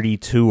at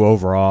 32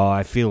 overall,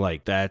 I feel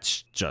like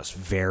that's just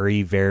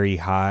very, very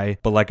high.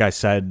 But like I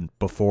said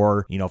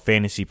before,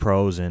 Fantasy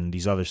Pros and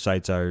these other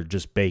sites are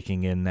just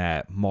baking in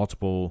that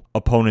multiple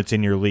opponents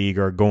in your league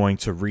are going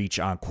to reach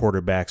on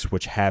quarterbacks,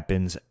 which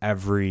happens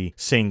every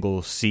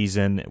single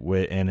season,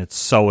 and it's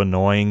so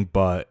annoying,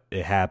 but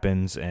it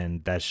happens,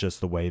 and that's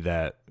just the way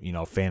that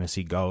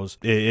fantasy goes.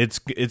 It's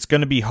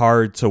going to be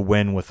hard to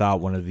win without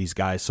one of these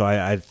guys, so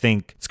I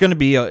think it's going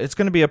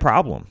to be a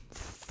problem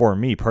for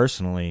me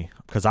personally,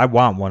 because I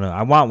want one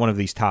of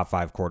these top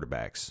 5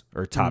 quarterbacks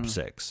or top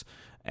 6,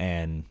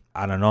 and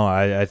I don't know.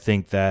 I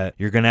think that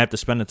you're going to have to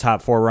spend a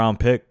top 4 round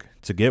pick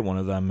to get one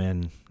of them,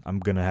 and I'm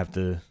going to have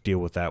to deal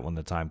with that when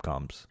the time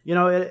comes.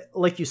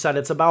 Like you said,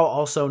 it's about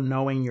also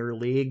knowing your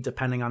league,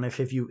 depending on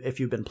if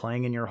you've been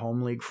playing in your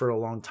home league for a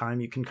long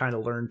time. You can kind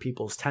of learn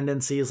people's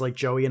tendencies. Like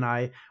Joey and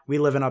I, we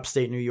live in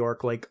upstate New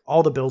York. Like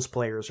all the Bills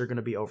players are going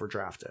to be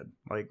overdrafted.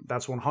 Like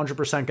that's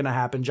 100% going to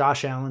happen.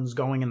 Josh Allen's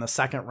going in the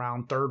 2nd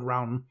round, 3rd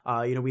round.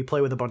 We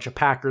play with a bunch of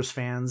Packers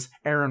fans.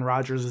 Aaron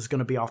Rodgers is going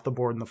to be off the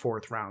board in the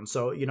 4th round.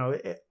 So,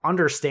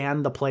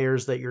 understand the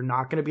players that you're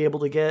not going to be able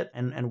to get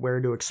and where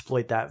to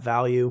exploit that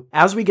value.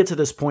 As we get to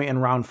this point in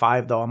round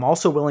 5, though, I'm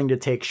also willing to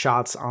take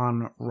shots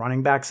on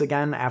running backs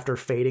again after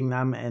fading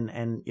them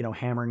and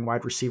hammering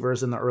wide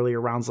receivers in the earlier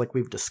rounds like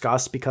we've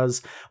discussed,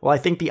 because, I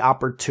think the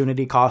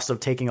opportunity cost of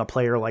taking a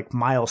player like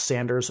Miles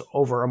Sanders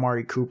over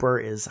Amari Cooper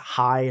is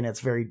high, and it's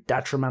very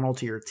detrimental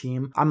to your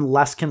team. I'm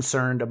less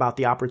concerned about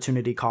the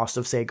opportunity cost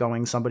of, say,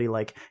 going somebody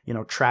like,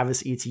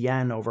 Travis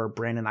Etienne over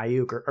Brandon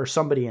Ayuk or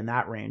somebody in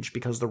that range,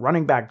 because the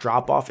running back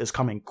drop-off is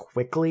coming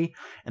quickly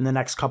in the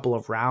next couple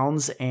of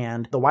rounds,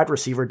 and the wide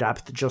receiver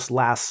depth just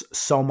lasts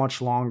so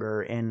much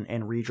longer in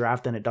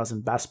redraft than it does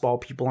in best ball.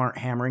 People aren't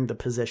hammering the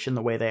position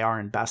the way they are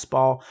in best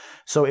ball.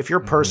 So if you're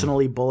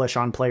personally bullish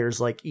on players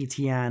like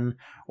Etienne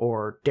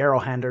or Darrell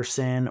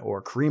Henderson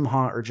or Kareem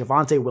Hunt or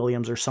Javonte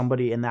Williams or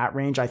somebody in that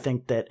range, I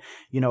think that,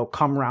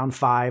 come round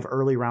 5,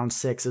 early round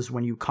 6 is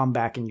when you come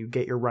back and you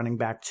get your running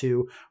back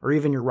 2 or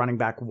even your running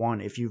back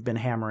 1 if you've been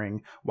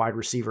hammering wide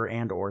receiver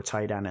and or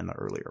tight end in the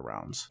earlier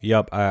rounds.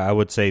 Yep, I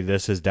would say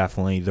this is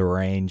definitely the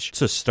range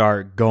to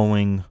start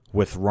going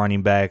with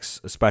running backs,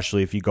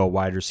 especially if you go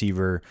wide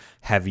receiver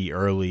heavy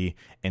early.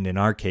 And in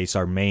our case,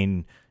 our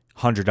main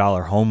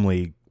 $100 home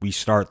league, we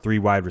start 3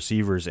 wide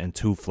receivers and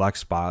 2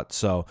 flex spots.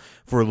 So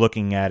if we're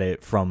looking at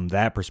it from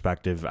that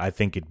perspective, I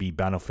think it'd be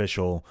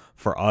beneficial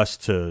for us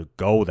to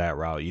go that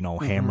route,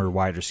 hammer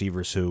wide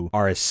receivers who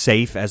are as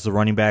safe as the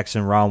running backs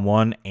in round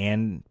 1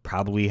 and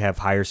probably have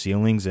higher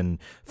ceilings, and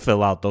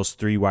fill out those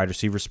 3 wide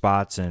receiver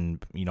spots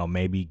and,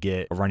 maybe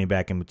get a running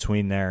back in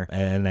between there,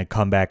 and then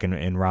come back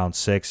in round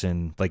 6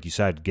 and, like you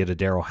said, get a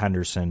Darrell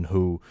Henderson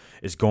who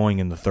is going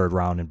in the 3rd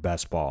round in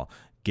best ball.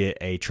 Get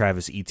a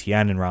Travis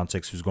Etienne in round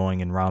 6 who's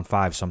going in round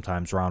 5,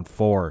 sometimes round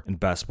 4 in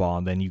best ball.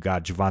 And then you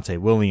got Javonte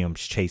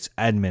Williams, Chase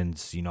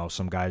Edmonds,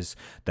 some guys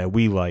that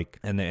we like,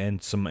 and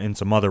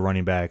some other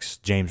running backs.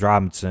 James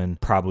Robinson,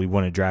 probably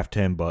wouldn't draft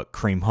him, but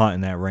Kareem Hunt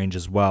in that range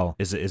as well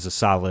is a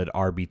solid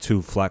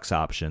RB2 flex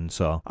option.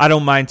 So I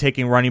don't mind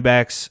taking running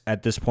backs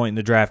at this point in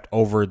the draft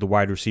over the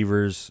wide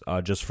receivers,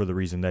 just for the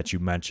reason that you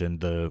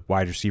mentioned. The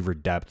wide receiver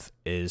depth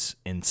is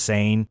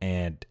insane,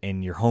 and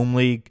in your home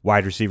league,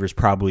 wide receivers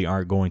probably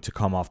aren't going to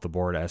come off the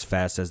board as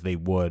fast as they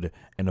would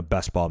in a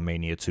Best Ball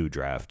Mania 2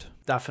 draft.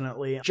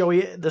 definitely.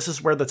 Joey, this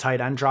is where the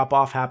tight end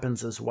drop-off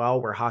happens as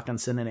well, where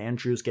Hawkinson and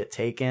Andrews get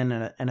taken,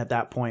 and at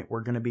that point,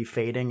 we're going to be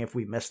fading if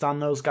we missed on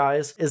those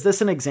guys. Is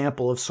this an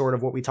example of sort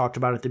of what we talked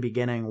about at the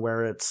beginning,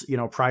 where it's,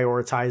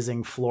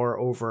 prioritizing floor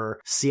over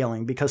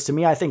ceiling? Because to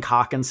me, I think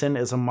Hawkinson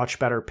is a much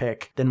better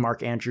pick than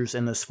Mark Andrews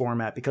in this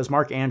format, because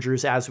Mark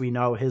Andrews, as we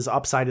know, his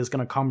upside is going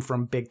to come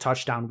from big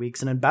touchdown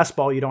weeks, and in best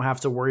ball, you don't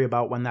have to worry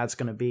about when that's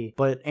going to be.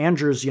 But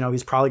Andrews,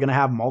 he's probably going to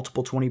have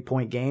multiple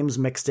 20-point games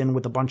mixed in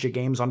with a bunch of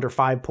games under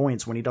 5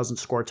 points when he doesn't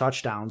score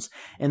touchdowns.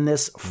 In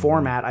this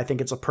format, I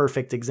think it's a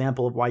perfect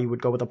example of why you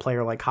would go with a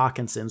player like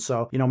Hawkinson.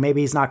 So,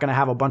 maybe he's not going to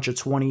have a bunch of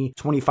 20,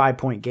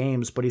 25-point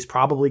games, but he's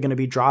probably going to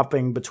be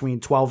dropping between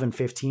 12 and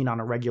 15 on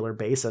a regular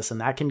basis,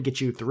 and that can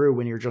get you through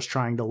when you're just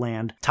trying to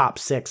land top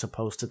 6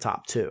 opposed to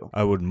top 2.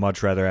 I would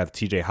much rather have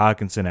TJ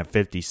Hawkinson at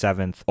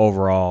 57th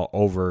overall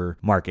over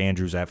Mark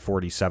Andrews at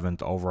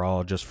 47th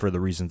overall, just for the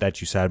reason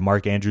that you said.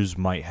 Mark Andrews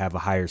might have a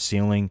higher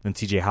ceiling than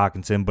TJ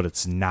Hawkinson, but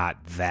it's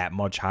not that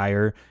much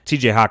higher.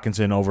 TJ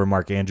Hawkinson over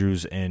Mark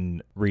Andrews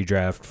in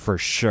redraft for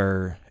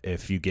sure,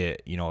 if you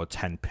get, a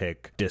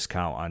 10-pick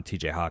discount on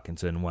TJ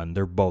Hawkinson when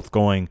they're both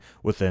going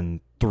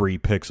within 3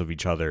 picks of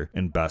each other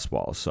in best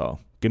ball. So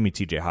give me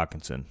TJ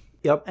Hawkinson.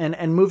 Yep,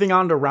 and moving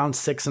on to round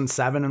 6 and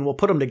 7, and we'll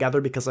put them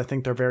together because I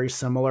think they're very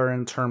similar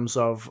in terms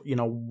of,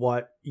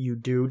 what you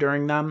do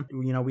during them.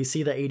 We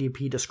see the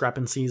ADP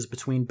discrepancies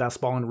between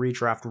best ball and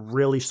redraft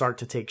really start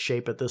to take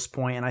shape at this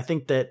point, and I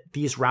think that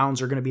these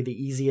rounds are going to be the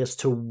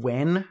easiest to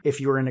win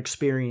if you're an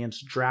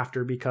experienced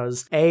drafter,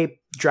 because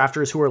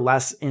drafters who are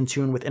less in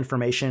tune with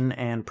information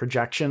and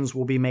projections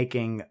will be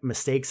making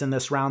mistakes in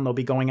this round. They'll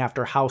be going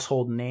after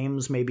household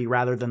names, maybe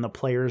rather than the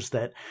players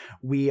that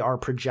we are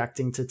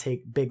projecting to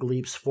take big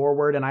leaps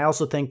forward. And I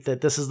also think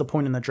that this is the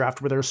point in the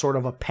draft where there's sort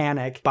of a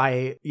panic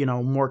by,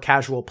 more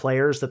casual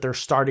players that their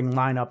starting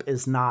lineup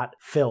is not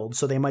filled.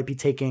 So they might be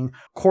taking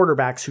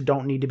quarterbacks who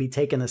don't need to be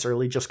taken this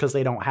early just because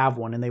they don't have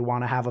one and they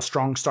want to have a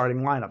strong starting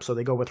lineup. So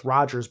they go with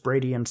Rodgers,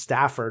 Brady, and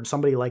Stafford,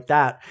 somebody like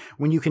that,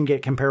 when you can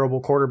get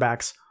comparable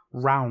quarterbacks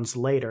rounds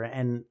later.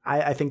 And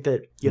I think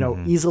that,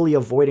 easily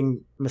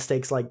avoiding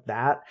mistakes like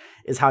that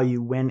is how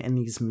you win in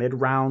these mid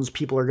rounds.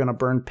 People are going to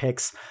burn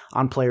picks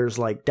on players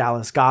like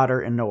Dallas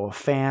Goedert and Noah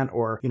Fant,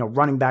 or,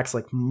 running backs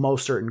like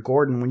Mostert and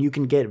Gordon, when you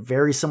can get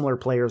very similar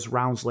players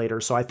rounds later.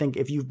 So I think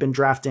if you've been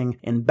drafting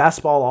in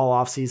best ball all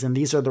offseason,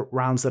 these are the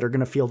rounds that are going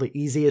to feel the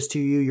easiest to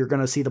you. You're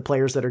going to see the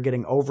players that are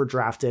getting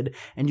overdrafted,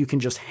 and you can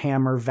just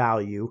hammer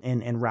value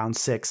in round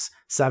 6,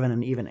 7,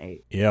 and even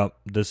 8. Yep,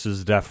 this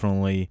is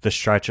definitely the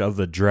stretch of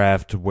the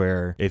draft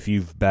where if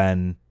you've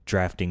been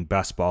drafting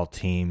best ball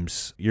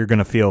teams, you're going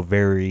to feel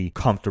very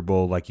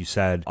comfortable. Like you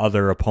said,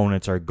 other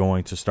opponents are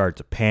going to start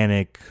to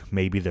panic.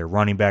 Maybe their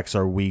running backs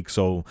are weak,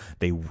 so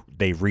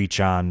they reach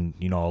on,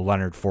 a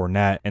Leonard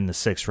Fournette in the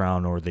 6th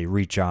round, or they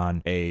reach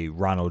on a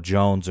Ronald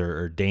Jones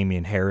or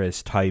Damian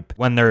Harris type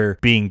when they're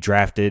being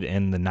drafted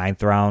in the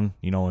 9th round,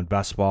 in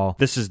best ball.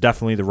 This is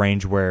definitely the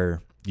range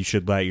where you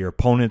should let your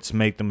opponents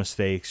make the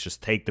mistakes,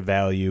 just take the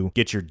value,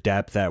 get your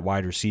depth at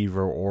wide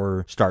receiver,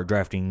 or start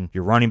drafting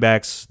your running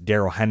backs.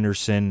 Darrell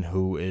Henderson,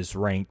 who is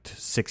ranked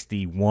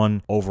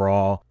 61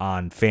 overall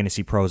on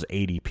Fantasy Pros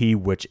ADP,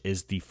 which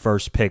is the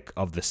first pick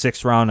of the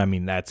 6th round. I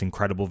mean, that's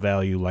incredible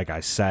value. Like I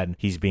said,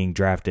 he's being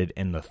drafted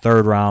in the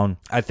 3rd round.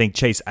 I think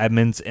Chase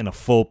Edmonds in a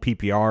full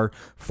PPR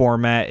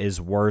format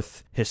is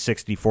worth his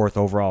 64th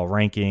overall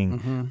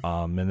ranking.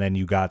 And then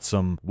you got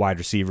some wide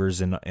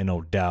receivers in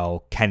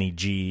Odell, Kenny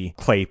G,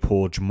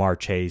 Claypool, Jamar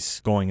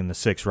Chase going in the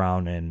 6th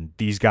round, and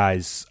these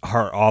guys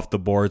are off the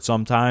board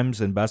sometimes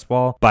in best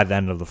ball by the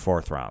end of the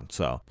 4th round.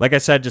 So like I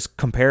said, just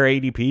compare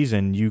ADPs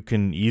and you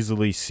can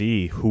easily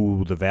see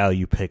who the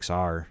value picks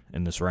are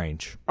in this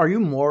range. Are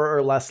you more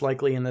or less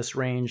likely in this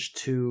range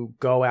to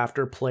go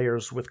after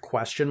players with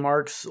question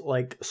marks,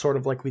 like sort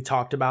of like we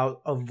talked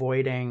about,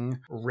 avoiding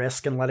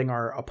risk and letting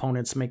our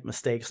opponents make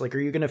mistakes? Like, are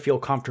you going to feel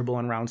comfortable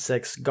in round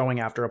 6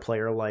 going after a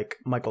player like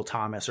Michael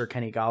Thomas or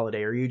Kenny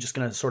Golladay? Or are you just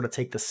going to sort of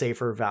take the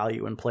safer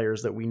value in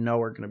players that we know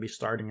are going to be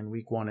starting in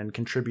week 1 and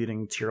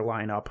contributing to your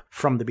lineup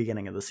from the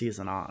beginning of the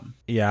season on?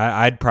 Yeah,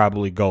 I'd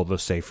probably go the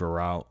safer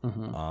route,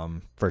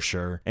 for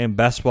sure. In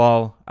best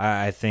ball,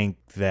 I think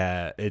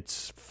that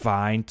it's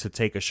fine to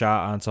take a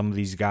shot on some of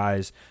these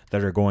guys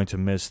that are going to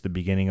miss the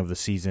beginning of the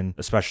season,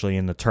 especially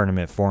in the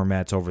tournament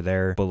formats over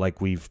there. But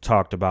like we've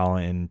talked about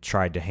and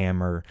tried to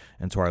hammer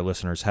into our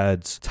listeners'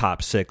 heads,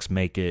 top 6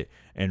 make it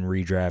in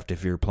redraft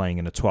if you're playing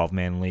in a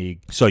 12-man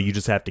league. So you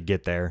just have to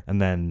get there, and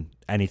then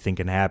anything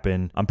can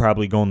happen. I'm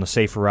probably going the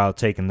safer route,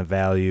 taking the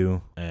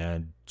value,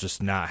 and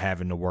just not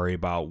having to worry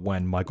about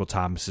when Michael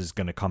Thomas is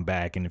going to come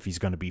back and if he's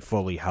going to be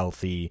fully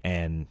healthy,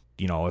 and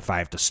if I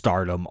have to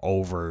start him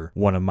over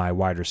one of my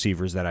wide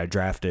receivers that I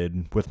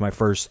drafted with my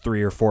first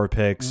 3 or 4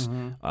 picks.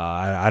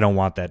 I don't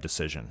want that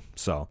decision.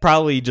 So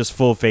probably just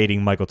full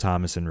fading Michael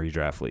Thomas in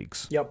redraft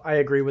leagues. Yep, I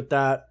agree with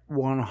that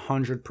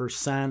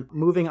 100%.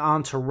 Moving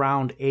on to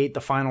round 8,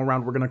 the final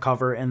round we're going to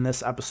cover in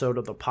this episode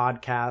of the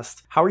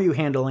podcast. How are you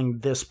handling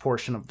this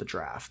portion of the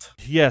draft?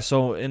 Yeah,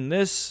 so in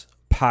this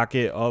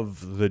pocket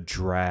of the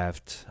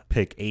draft,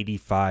 pick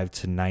 85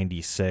 to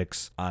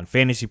 96. On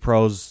Fantasy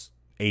Pros,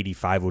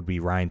 85 would be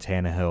Ryan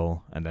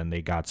Tannehill, and then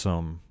they got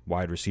some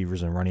wide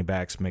receivers and running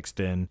backs mixed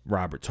in.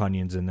 Robert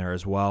Tunyon's in there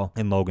as well,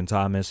 and Logan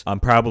Thomas. I'm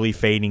probably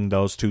fading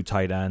those two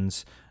tight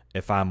ends.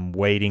 If I'm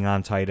waiting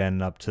on tight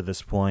end up to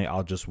this point,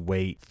 I'll just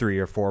wait 3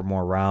 or 4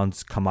 more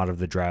rounds, come out of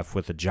the draft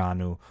with a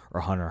Jonnu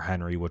or Hunter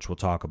Henry, which we'll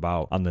talk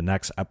about on the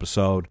next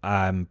episode.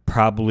 I'm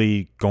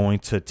probably going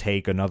to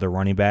take another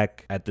running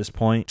back at this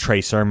point.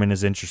 Trey Sermon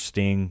is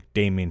interesting.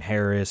 Damian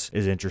Harris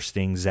is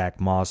interesting.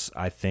 Zach Moss,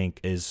 I think,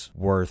 is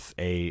worth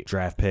a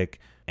draft pick.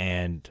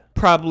 And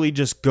probably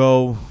just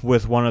go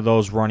with one of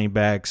those running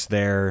backs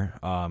there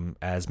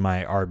as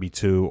my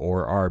RB2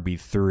 or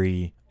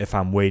RB3 if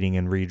I'm waiting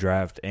in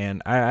redraft.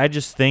 And I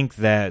just think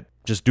that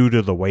just due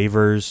to the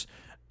waivers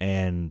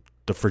and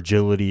the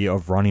fragility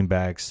of running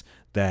backs,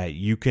 that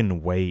you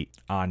can wait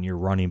on your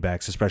running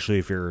backs, especially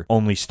if you're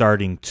only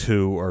starting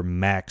 2 or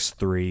max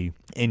 3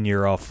 in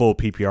your full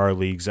PPR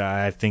leagues.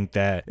 I think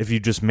that if you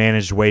just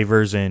manage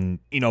waivers and,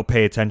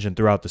 pay attention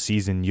throughout the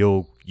season,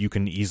 you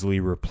can easily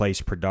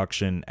replace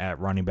production at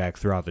running back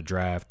throughout the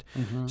draft.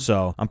 Mm-hmm.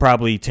 So I'm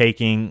probably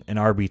taking an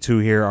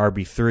RB2 here,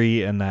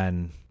 RB3, and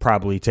then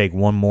probably take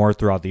one more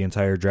throughout the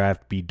entire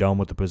draft, be done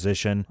with the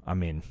position. I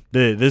mean,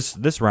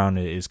 this round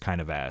is kind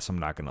of ass, I'm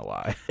not going to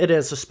lie. It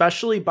is,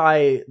 especially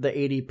by the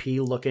ADP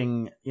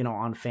looking,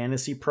 on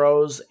Fantasy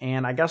Pros.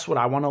 And I guess what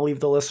I want to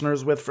leave the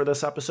listeners with for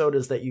this episode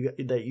is that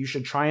you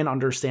should try and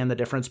understand the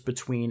difference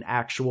between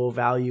actual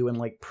value and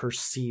like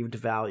perceived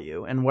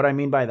value. And what I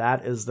mean by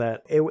that is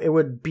that it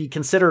would be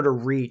considered a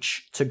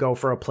reach to go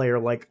for a player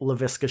like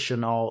Laviska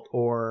Shenault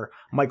or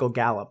Michael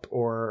Gallup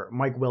or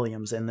Mike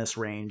Williams in this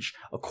range,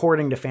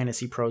 according to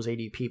Fantasy Pros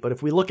ADP. But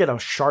if we look at a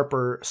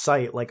sharper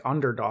site like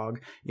Underdog,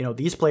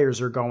 these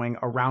players are going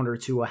a round or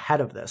 2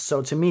 ahead of this.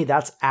 So to me,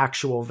 that's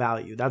actual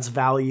value. That's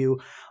value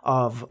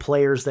of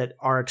players that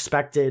are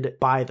expected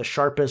by the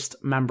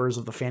sharpest members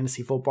of the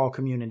fantasy football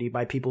community,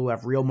 by people who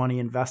have real money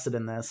invested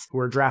in this, who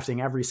are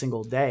drafting every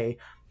single day,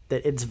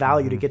 that it's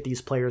value to get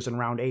these players in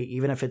round 8,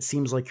 even if it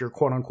seems like you're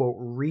quote unquote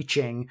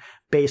reaching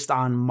based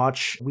on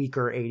much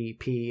weaker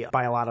ADP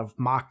by a lot of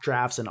mock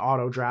drafts and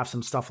auto drafts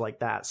and stuff like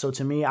that. So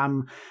to me,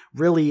 I'm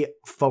really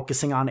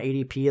focusing on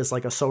ADP as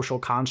like a social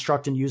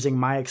construct and using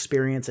my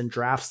experience in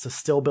drafts to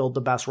still build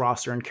the best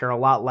roster and care a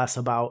lot less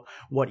about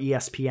what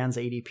ESPN's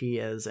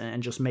ADP is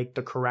and just make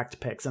the correct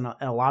picks. And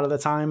a lot of the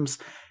times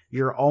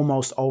you're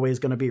almost always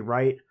going to be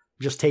right,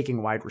 just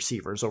taking wide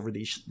receivers over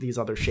these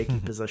other shaky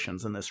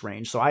positions in this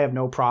range. So I have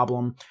no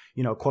problem,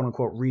 quote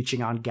unquote,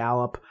 reaching on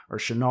Gallup or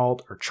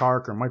Shenault or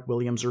Chark or Mike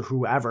Williams or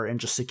whoever and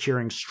just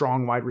securing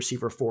strong wide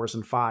receiver 4s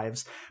and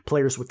 5s,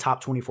 players with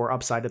top 24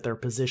 upside at their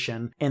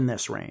position in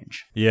this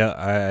range. Yeah,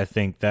 I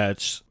think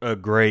that's a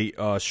great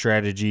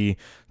strategy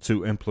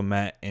to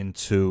implement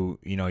into,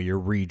 your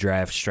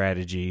redraft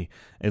strategy.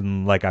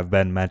 And like I've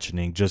been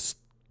mentioning, just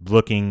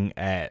looking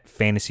at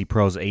Fantasy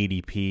Pros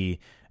ADP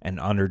and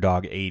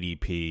Underdog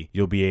ADP,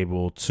 you'll be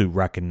able to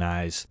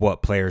recognize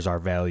what players are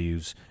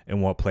values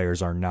and what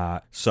players are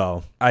not.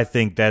 So I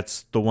think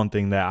that's the one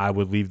thing that I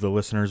would leave the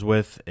listeners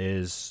with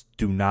is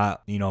do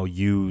not,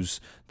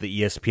 use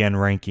the ESPN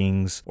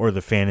rankings or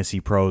the Fantasy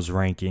Pros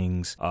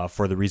rankings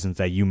for the reasons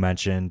that you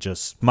mentioned.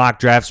 Just mock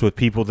drafts with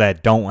people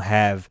that don't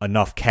have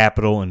enough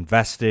capital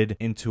invested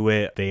into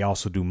it. They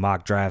also do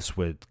mock drafts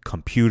with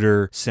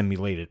computer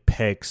simulated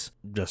picks.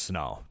 Just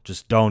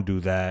don't do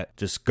that.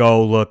 Just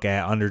go look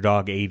at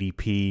Underdog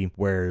ADP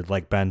where,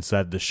 like Ben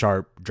said, the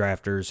sharp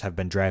drafters have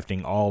been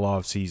drafting all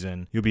off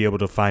season. You'll be able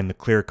to find the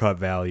clear-cut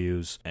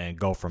values and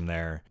go from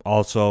there.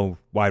 Also,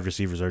 wide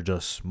receivers are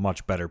just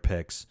much better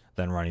picks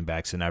than running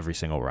backs in every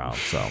single round.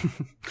 So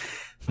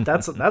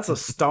that's a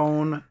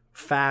stone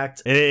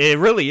fact. It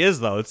really is,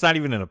 though. It's not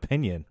even an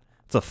opinion.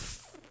 It's a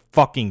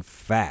fucking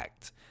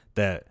fact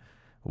that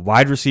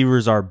wide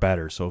receivers are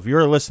better. So if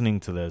you're listening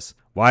to this,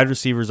 wide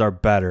receivers are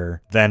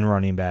better than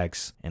running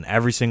backs in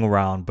every single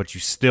round, but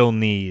you still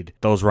need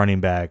those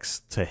running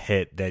backs to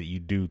hit that you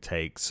do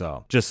take.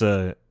 So just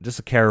a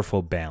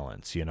careful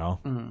balance,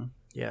 Mm-hmm.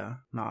 Yeah,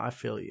 no, I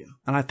feel you.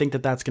 And I think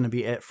that that's going to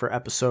be it for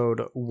episode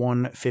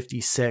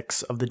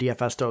 156 of the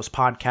DFS Dose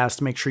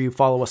podcast. Make sure you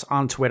follow us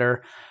on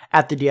Twitter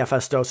at the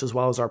DFS Dose, as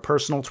well as our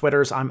personal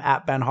Twitters. I'm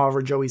at Ben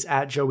Hauver. Joey's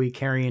at Joey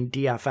Carrion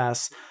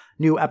DFS.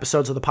 New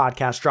episodes of the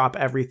podcast drop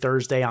every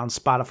Thursday on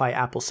Spotify,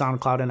 Apple,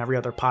 SoundCloud, and every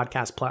other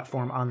podcast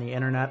platform on the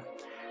internet.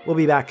 We'll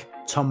be back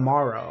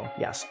tomorrow.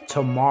 Yes,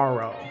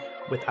 tomorrow,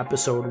 with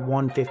episode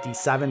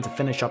 157 to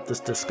finish up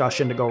this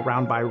discussion, to go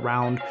round by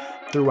round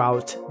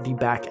throughout the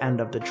back end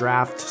of the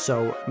draft.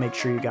 So make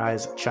sure you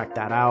guys check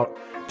that out.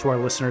 To our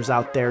listeners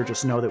out there,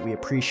 just know that we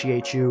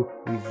appreciate you.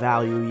 We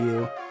value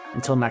you.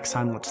 Until next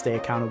time, let's stay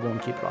accountable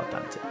and keep it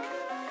authentic.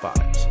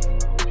 Vibes.